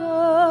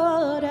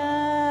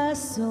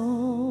corazón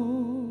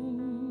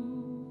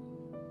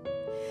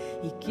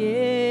y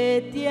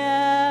que te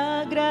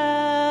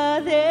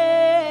agrade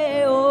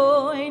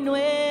hoy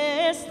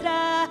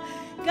nuestra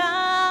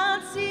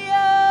canción.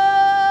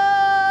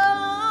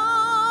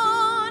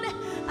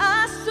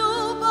 A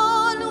su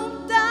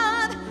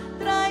voluntad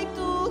trae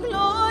tu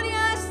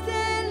gloria a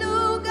este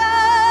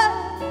lugar.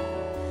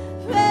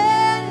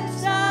 Ven,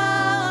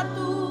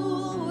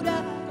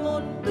 satura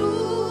con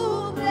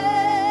tu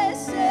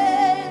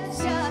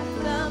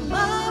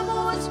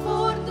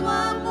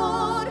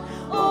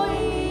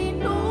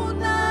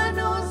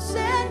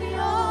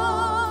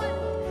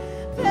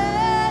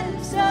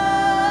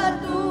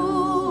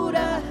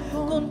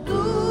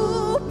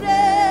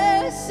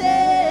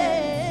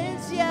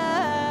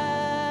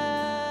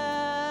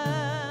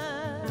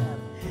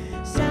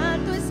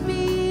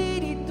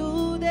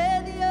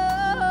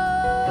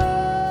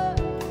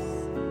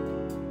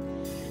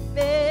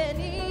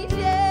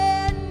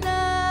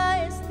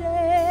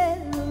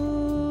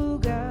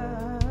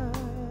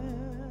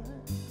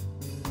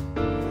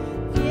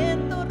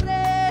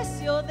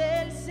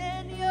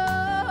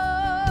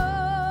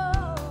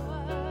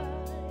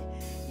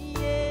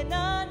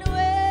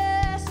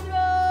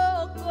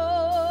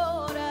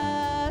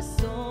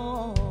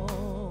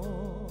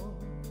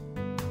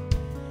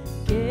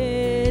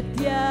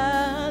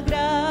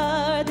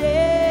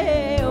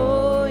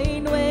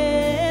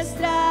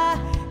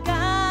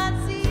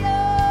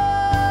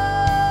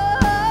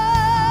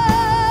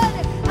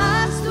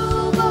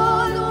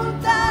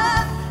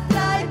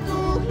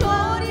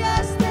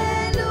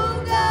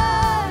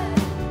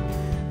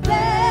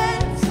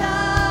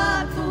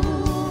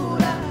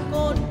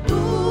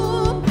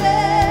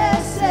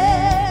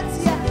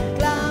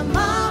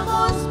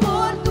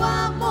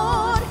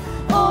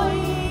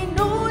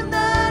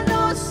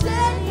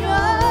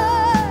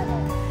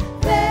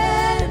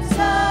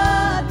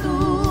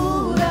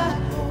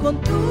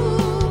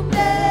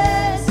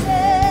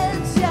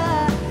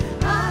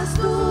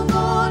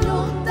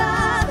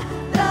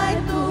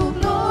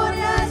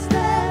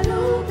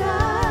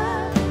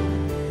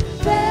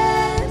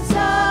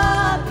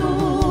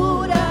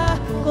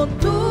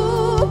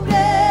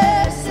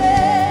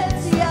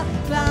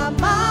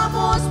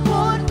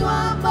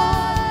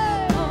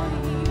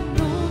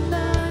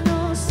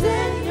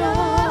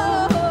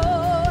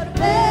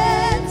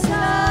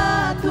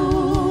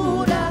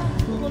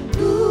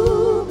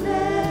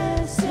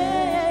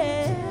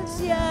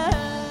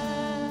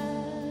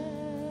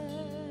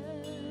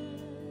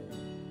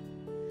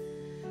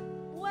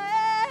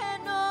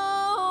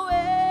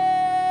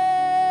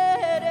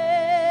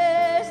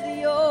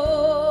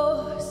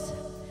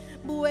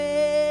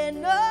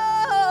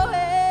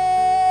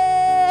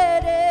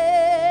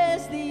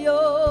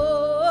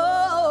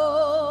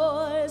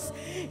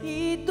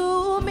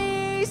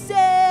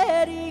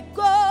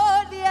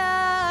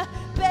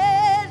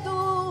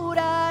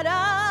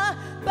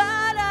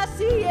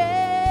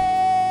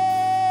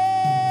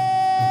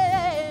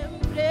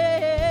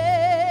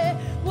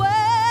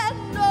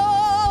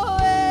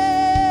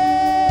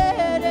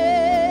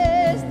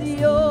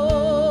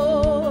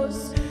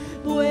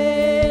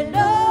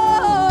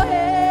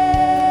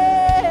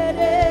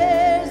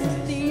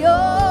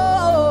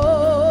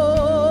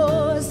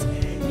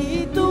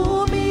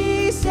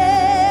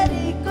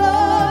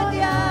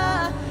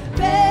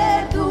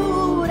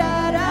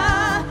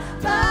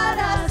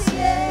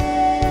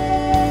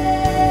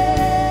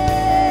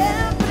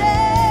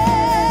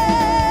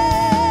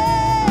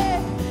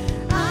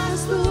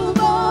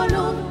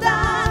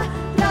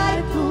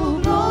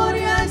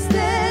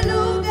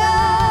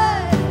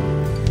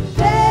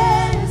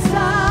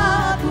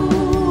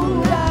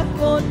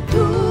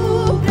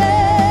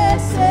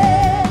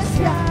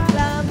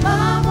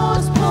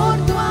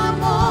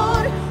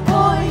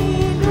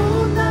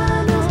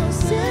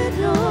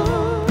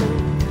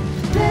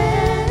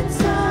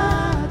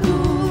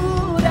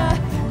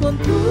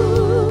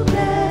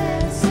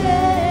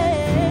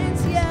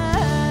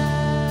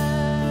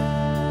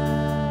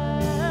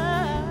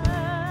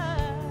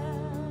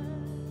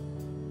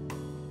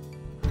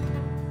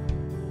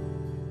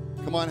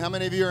Come on, how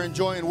many of you are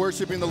enjoying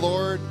worshiping the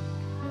Lord?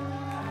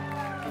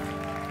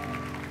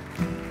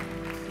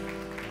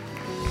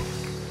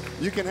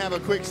 You can have a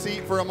quick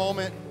seat for a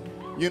moment.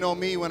 You know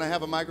me, when I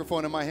have a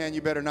microphone in my hand,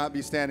 you better not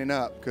be standing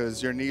up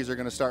because your knees are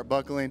going to start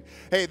buckling.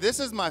 Hey, this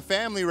is my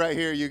family right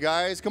here, you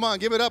guys. Come on,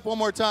 give it up one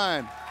more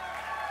time.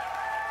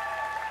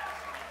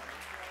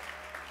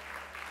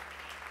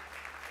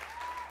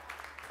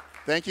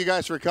 Thank you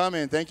guys for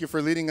coming. Thank you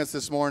for leading us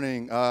this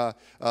morning. A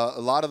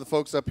lot of the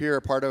folks up here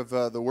are part of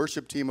the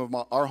worship team of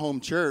our home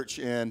church.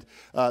 And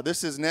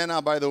this is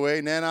Nena, by the way.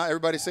 Nena,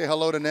 everybody say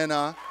hello to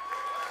Nena.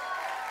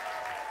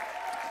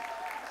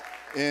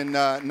 In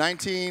I'm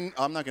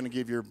not going to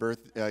give your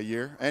birth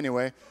year.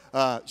 Anyway,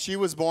 she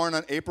was born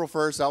on April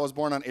 1st. I was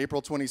born on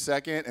April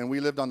 22nd. And we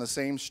lived on the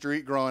same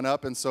street growing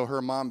up. And so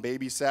her mom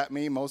babysat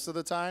me most of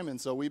the time. And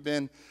so we've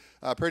been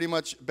pretty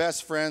much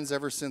best friends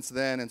ever since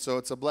then, and so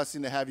it's a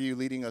blessing to have you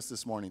leading us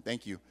this morning.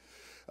 Thank you.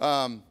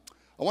 I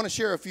want to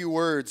share a few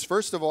words.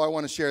 First of all, I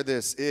want to share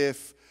this.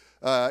 If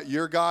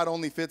your God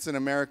only fits in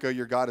America,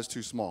 your God is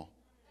too small.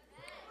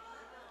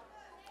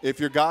 If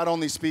your God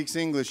only speaks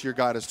English, your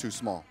God is too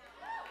small.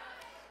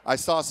 I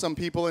saw some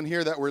people in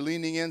here that were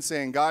leaning in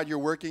saying, God, you're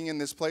working in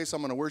this place. I'm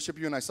going to worship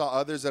you. And I saw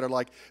others that are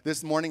like,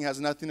 this morning has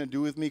nothing to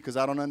do with me because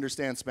I don't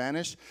understand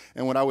Spanish.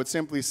 And what I would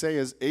simply say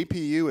is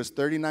APU is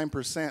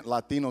 39%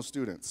 Latino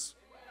students.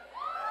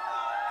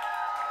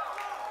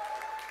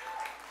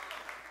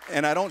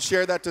 And I don't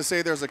share that to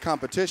say there's a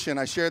competition.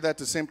 I share that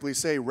to simply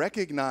say,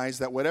 recognize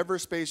that whatever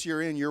space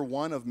you're in, you're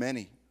one of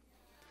many.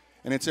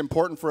 And it's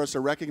important for us to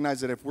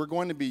recognize that if we're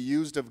going to be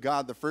used of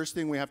God, the first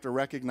thing we have to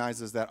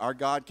recognize is that our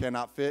God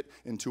cannot fit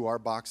into our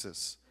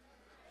boxes.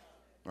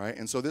 Right?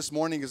 And so this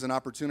morning is an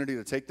opportunity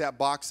to take that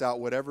box out,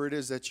 whatever it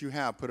is that you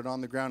have, put it on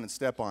the ground and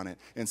step on it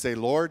and say,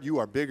 Lord, you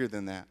are bigger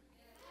than that.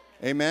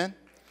 Amen?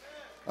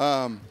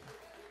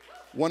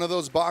 One of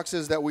those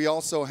boxes that we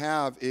also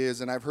have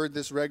is, and I've heard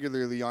this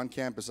regularly on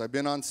campus, I've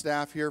been on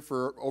staff here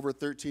for over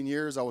 13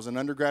 years. I was an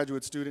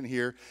undergraduate student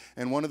here,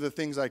 and one of the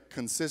things I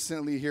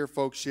consistently hear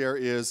folks share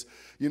is,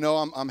 you know,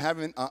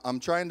 I'm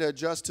trying to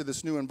adjust to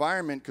this new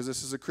environment because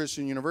this is a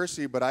Christian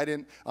university, but I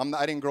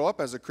didn't grow up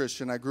as a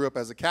Christian. I grew up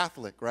as a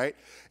Catholic, right?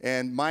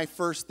 And my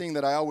first thing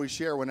that I always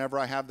share whenever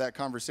I have that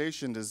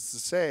conversation is to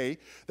say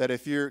that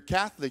if you're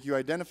Catholic, you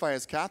identify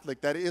as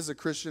Catholic, that is a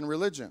Christian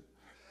religion.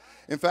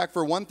 In fact,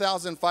 for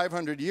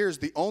 1,500 years,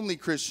 the only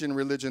Christian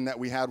religion that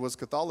we had was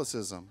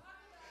Catholicism.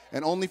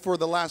 And only for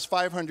the last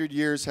 500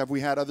 years have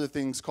we had other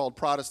things called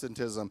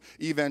Protestantism,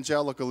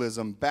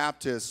 evangelicalism,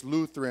 Baptist,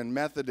 Lutheran,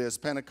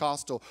 Methodist,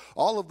 Pentecostal,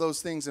 all of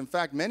those things. In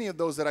fact, many of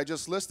those that I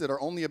just listed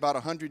are only about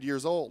 100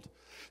 years old.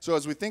 So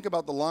as we think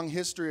about the long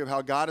history of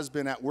how God has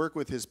been at work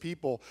with his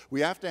people,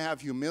 we have to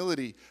have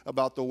humility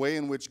about the way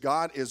in which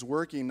God is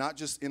working, not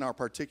just in our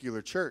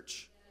particular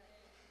church.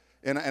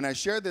 And I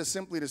share this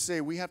simply to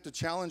say we have to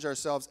challenge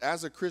ourselves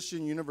as a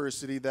Christian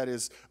university that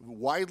is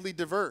widely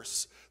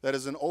diverse, that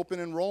is an open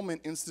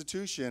enrollment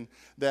institution,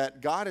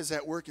 that God is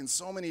at work in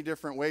so many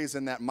different ways,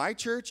 and that my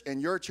church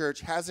and your church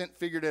hasn't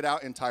figured it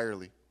out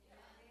entirely.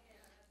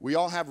 We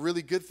all have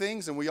really good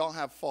things and we all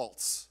have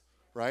faults,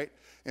 right?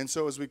 And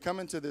so as we come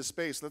into this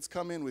space, let's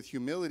come in with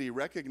humility,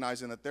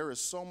 recognizing that there is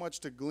so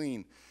much to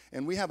glean.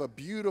 And we have a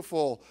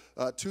beautiful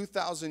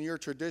 2,000-year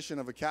tradition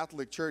of a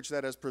Catholic Church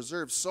that has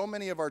preserved so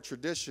many of our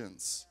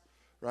traditions,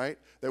 right,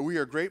 that we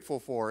are grateful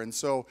for. And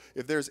so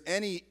if there's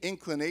any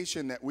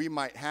inclination that we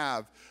might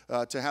have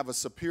to have a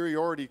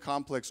superiority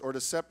complex or to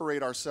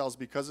separate ourselves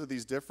because of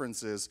these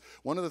differences,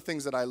 one of the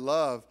things that I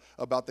love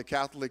about the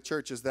Catholic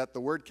Church is that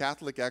the word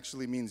Catholic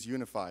actually means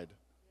unified.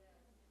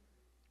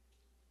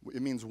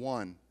 It means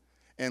one.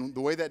 And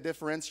the way that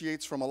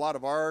differentiates from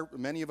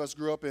many of us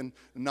grew up in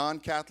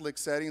non-Catholic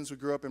settings, we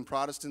grew up in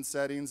Protestant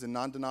settings and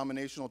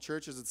non-denominational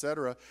churches,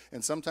 etc.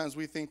 And sometimes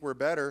we think we're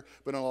better,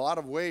 but in a lot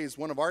of ways,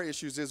 one of our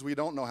issues is we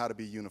don't know how to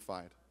be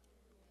unified.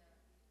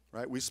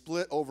 Right? We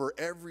split over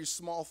every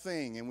small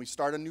thing, and we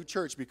start a new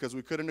church because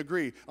we couldn't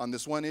agree on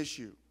this one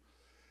issue.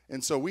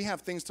 And so we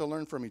have things to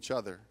learn from each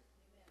other.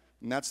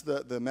 And that's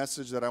the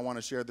message that I want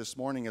to share this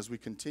morning as we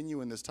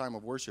continue in this time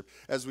of worship,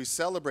 as we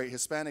celebrate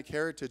Hispanic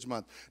Heritage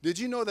Month. Did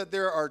you know that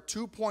there are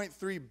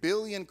 2.3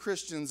 billion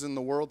Christians in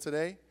the world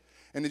today?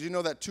 And did you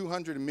know that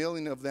 200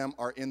 million of them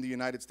are in the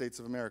United States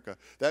of America?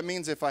 That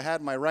means if I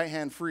had my right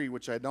hand free,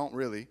 which I don't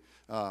really,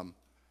 and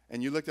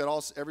you looked at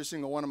every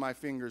single one of my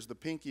fingers, the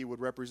pinky would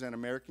represent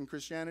American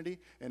Christianity,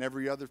 and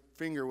every other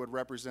finger would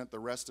represent the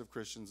rest of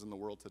Christians in the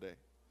world today.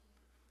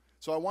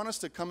 So I want us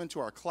to come into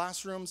our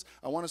classrooms.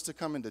 I want us to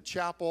come into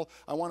chapel.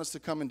 I want us to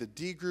come into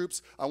D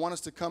groups. I want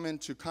us to come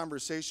into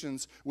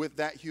conversations with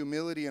that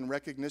humility and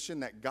recognition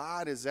that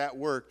God is at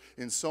work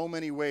in so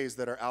many ways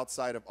that are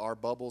outside of our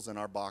bubbles and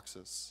our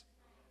boxes.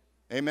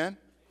 Amen?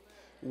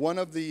 One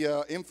of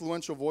the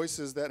influential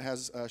voices that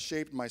has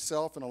shaped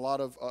myself and a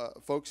lot of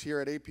folks here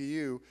at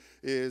APU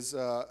is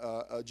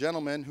a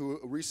gentleman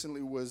who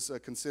recently was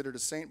considered a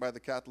saint by the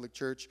Catholic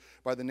Church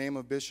by the name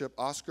of Bishop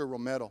Oscar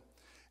Romero.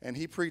 And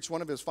he preached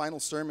one of his final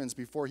sermons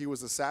before he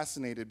was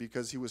assassinated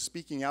because he was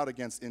speaking out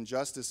against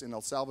injustice in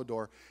El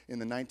Salvador in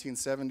the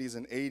 1970s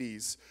and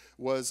 80s,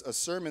 was a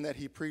sermon that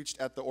he preached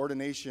at the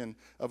ordination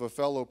of a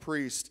fellow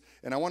priest.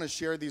 And I want to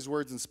share these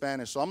words in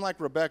Spanish. So I'm like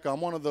Rebecca.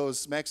 I'm one of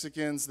those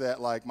Mexicans that,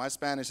 like, my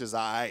Spanish is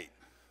aight.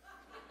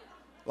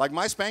 Like,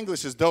 my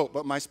Spanglish is dope,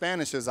 but my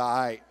Spanish is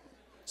aight.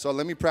 So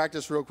let me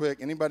practice real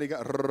quick. Anybody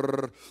got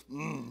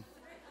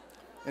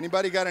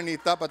Anybody got any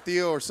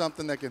tapatio or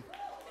something that can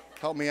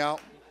help me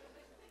out?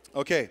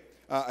 Okay,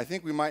 I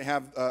think we might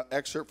have an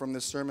excerpt from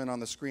this sermon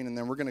on the screen, and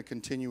then we're going to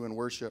continue in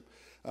worship.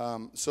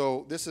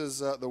 So this is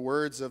the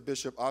words of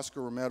Bishop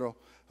Oscar Romero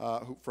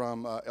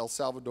from El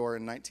Salvador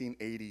in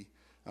 1980.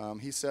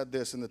 He said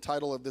this, and the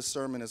title of this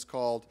sermon is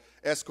called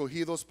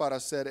Escogidos para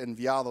ser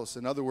enviados.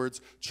 In other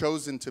words,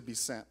 chosen to be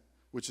sent,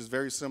 which is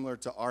very similar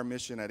to our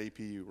mission at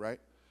APU, right?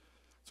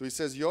 So he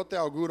says, Yo te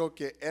auguro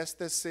que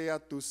este sea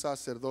tu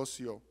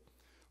sacerdocio,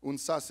 un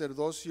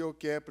sacerdocio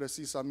que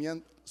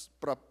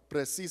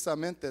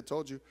precisamente,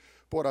 told you,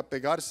 por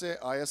apegarse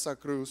a esa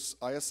cruz,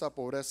 a esa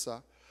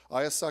pobreza,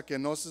 a esa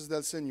kenosis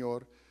del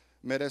Señor,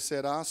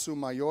 merecerá su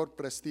mayor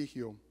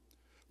prestigio,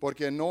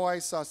 porque no hay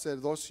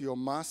sacerdocio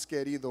más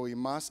querido y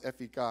más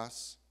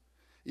eficaz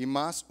y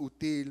más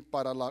útil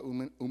para la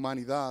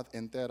humanidad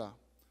entera.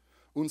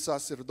 Un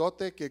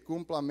sacerdote que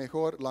cumpla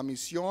mejor la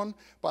misión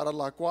para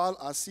la cual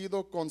ha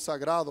sido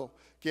consagrado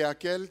que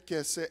aquel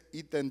que se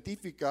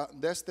identifica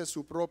desde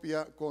su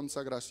propia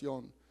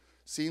consagración,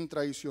 sin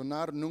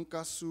traicionar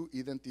nunca su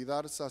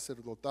identidad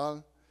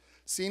sacerdotal,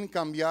 sin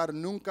cambiar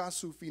nunca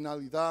su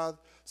finalidad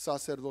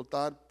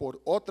sacerdotal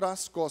por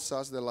otras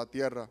cosas de la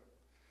tierra,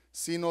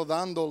 sino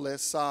dándole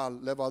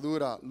sal,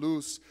 levadura,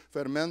 luz,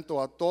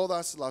 fermento a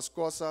todas las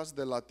cosas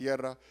de la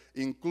tierra,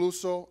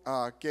 incluso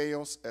a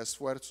aquellos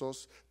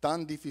esfuerzos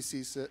tan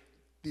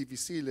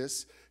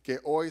difíciles que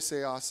hoy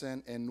se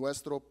hacen en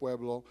nuestro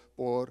pueblo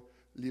por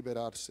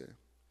liberarse.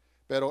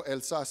 Pero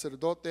el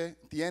sacerdote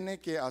tiene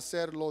que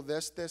hacerlo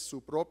desde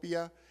su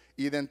propia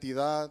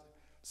identidad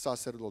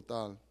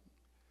sacerdotal,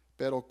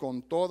 pero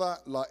con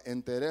toda la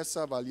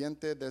entereza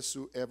valiente de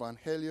su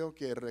evangelio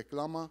que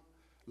reclama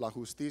la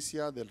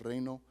justicia del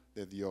reino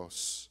de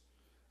Dios.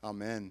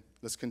 Amen.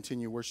 Let's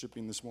continue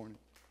worshiping this morning.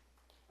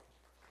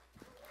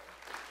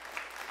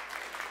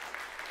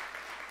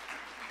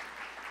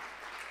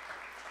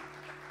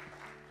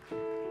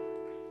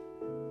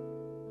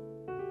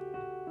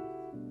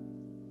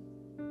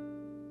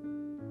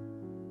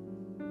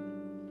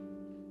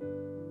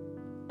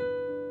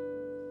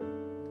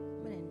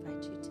 I'm going to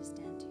invite you to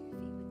stand to your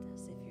feet with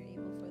us if you're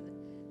able for the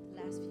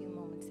last few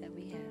moments that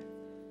we have.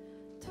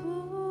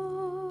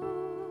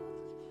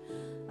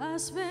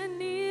 Has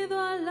venido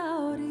a la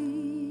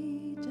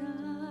orilla,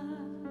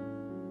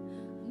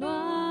 no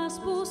has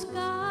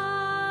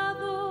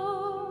buscado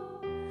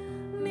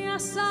ni a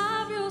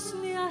sabios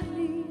ni a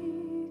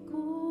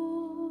ricos,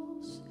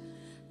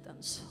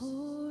 tan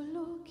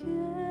solo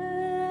quieres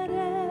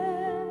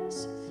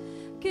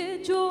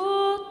que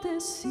yo te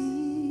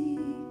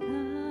siga,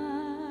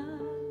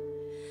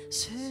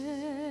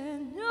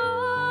 Señor.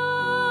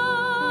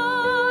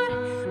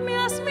 Me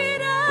has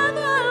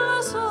mirado a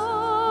los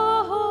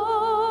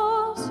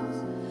ojos,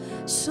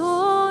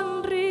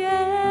 sonriendo,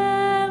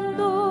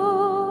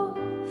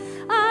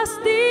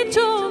 has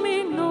dicho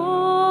mi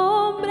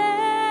nombre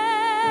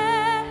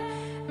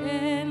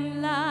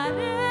en la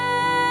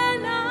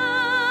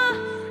arena,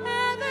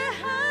 he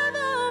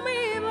dejado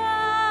mi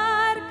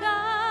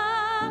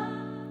barca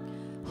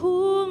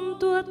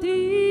junto a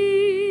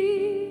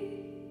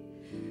ti,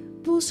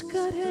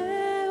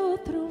 buscaré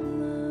otro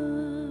mar.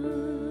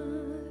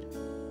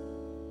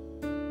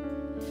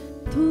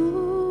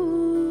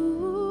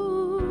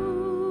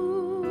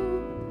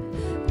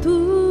 Tú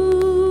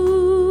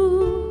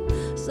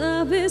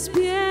sabes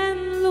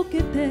bien lo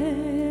que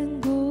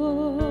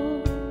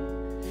tengo,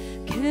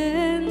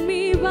 que en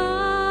mi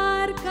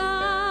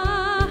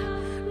barca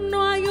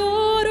no hay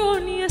oro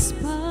ni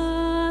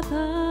espadas,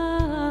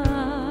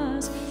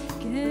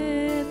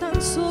 que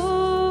tan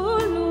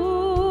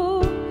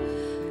solo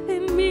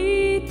en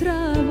mi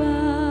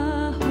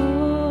trabajo,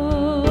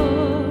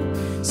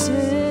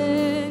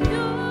 Señor,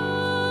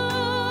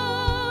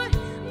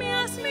 me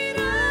has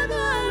mirado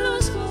a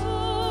los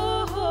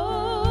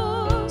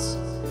ojos,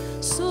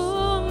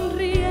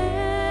 sonriendo,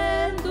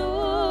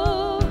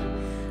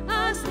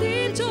 has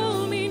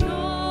dicho mi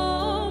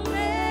nombre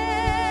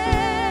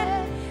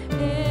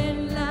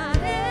en la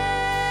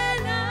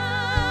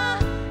arena,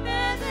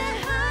 he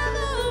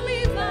dejado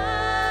mi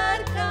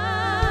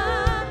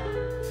barca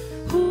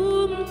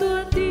junto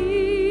a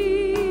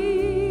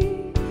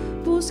ti,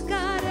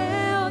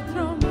 buscaré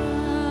otro mar.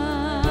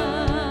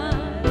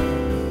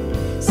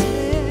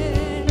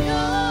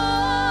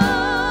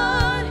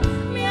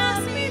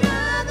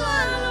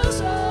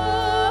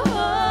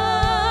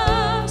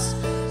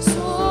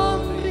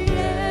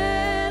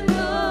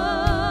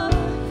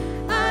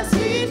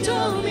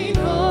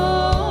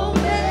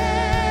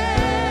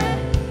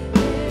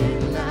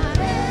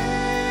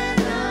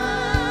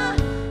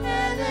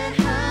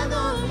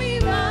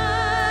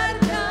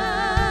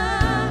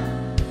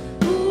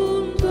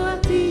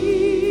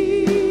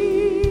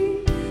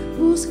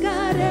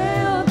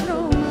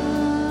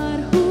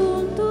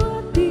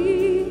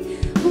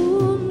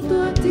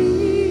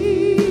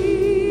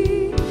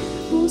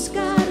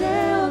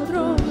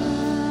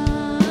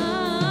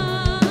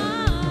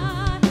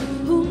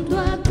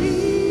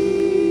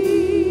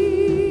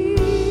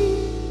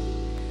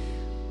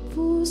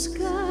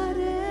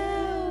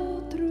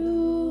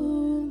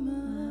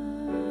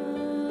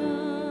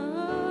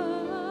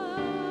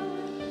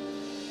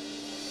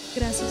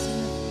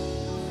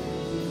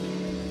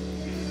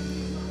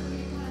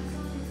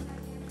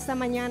 esta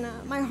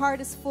mañana. My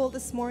heart is full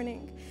this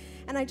morning.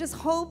 And I just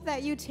hope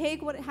that you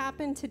take what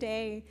happened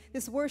today,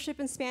 this worship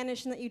in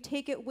Spanish, and that you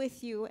take it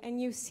with you and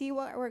you see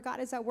where God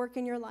is at work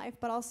in your life,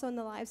 but also in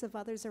the lives of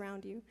others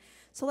around you.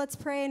 So let's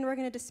pray and we're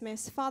going to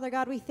dismiss. Father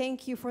God, we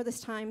thank you for this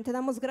time. Te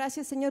damos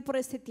gracias, Señor, por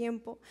este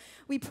tiempo.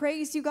 We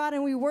praise you, God,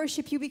 and we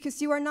worship you because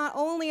you are not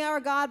only our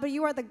God, but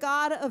you are the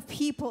God of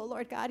people,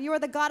 Lord God. You are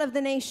the God of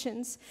the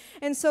nations.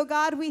 And so,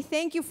 God, we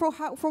thank you for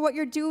what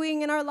you're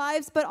doing in our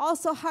lives, but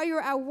also how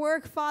you're at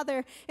work,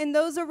 Father, in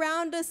those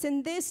around us,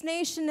 in this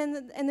nation and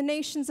the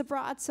nations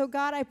abroad. So,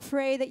 God, I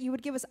pray that you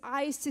would give us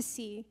eyes to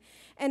see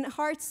and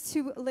hearts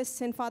to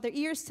listen, Father,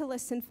 ears to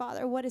listen,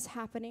 Father, what is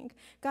happening.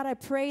 God, I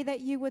pray that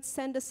you would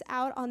send us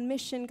out on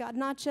mission, God,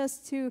 not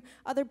just to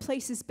other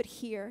places, but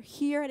here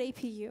at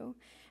APU.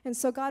 And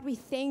so, God, we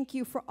thank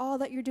you for all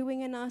that you're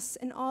doing in us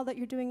and all that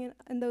you're doing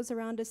in those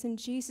around us. In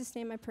Jesus'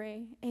 name I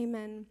pray,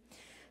 amen.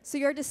 So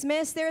you're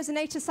dismissed. There is an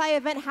HSI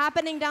event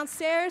happening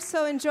downstairs,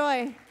 so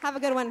enjoy. Have a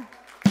good one.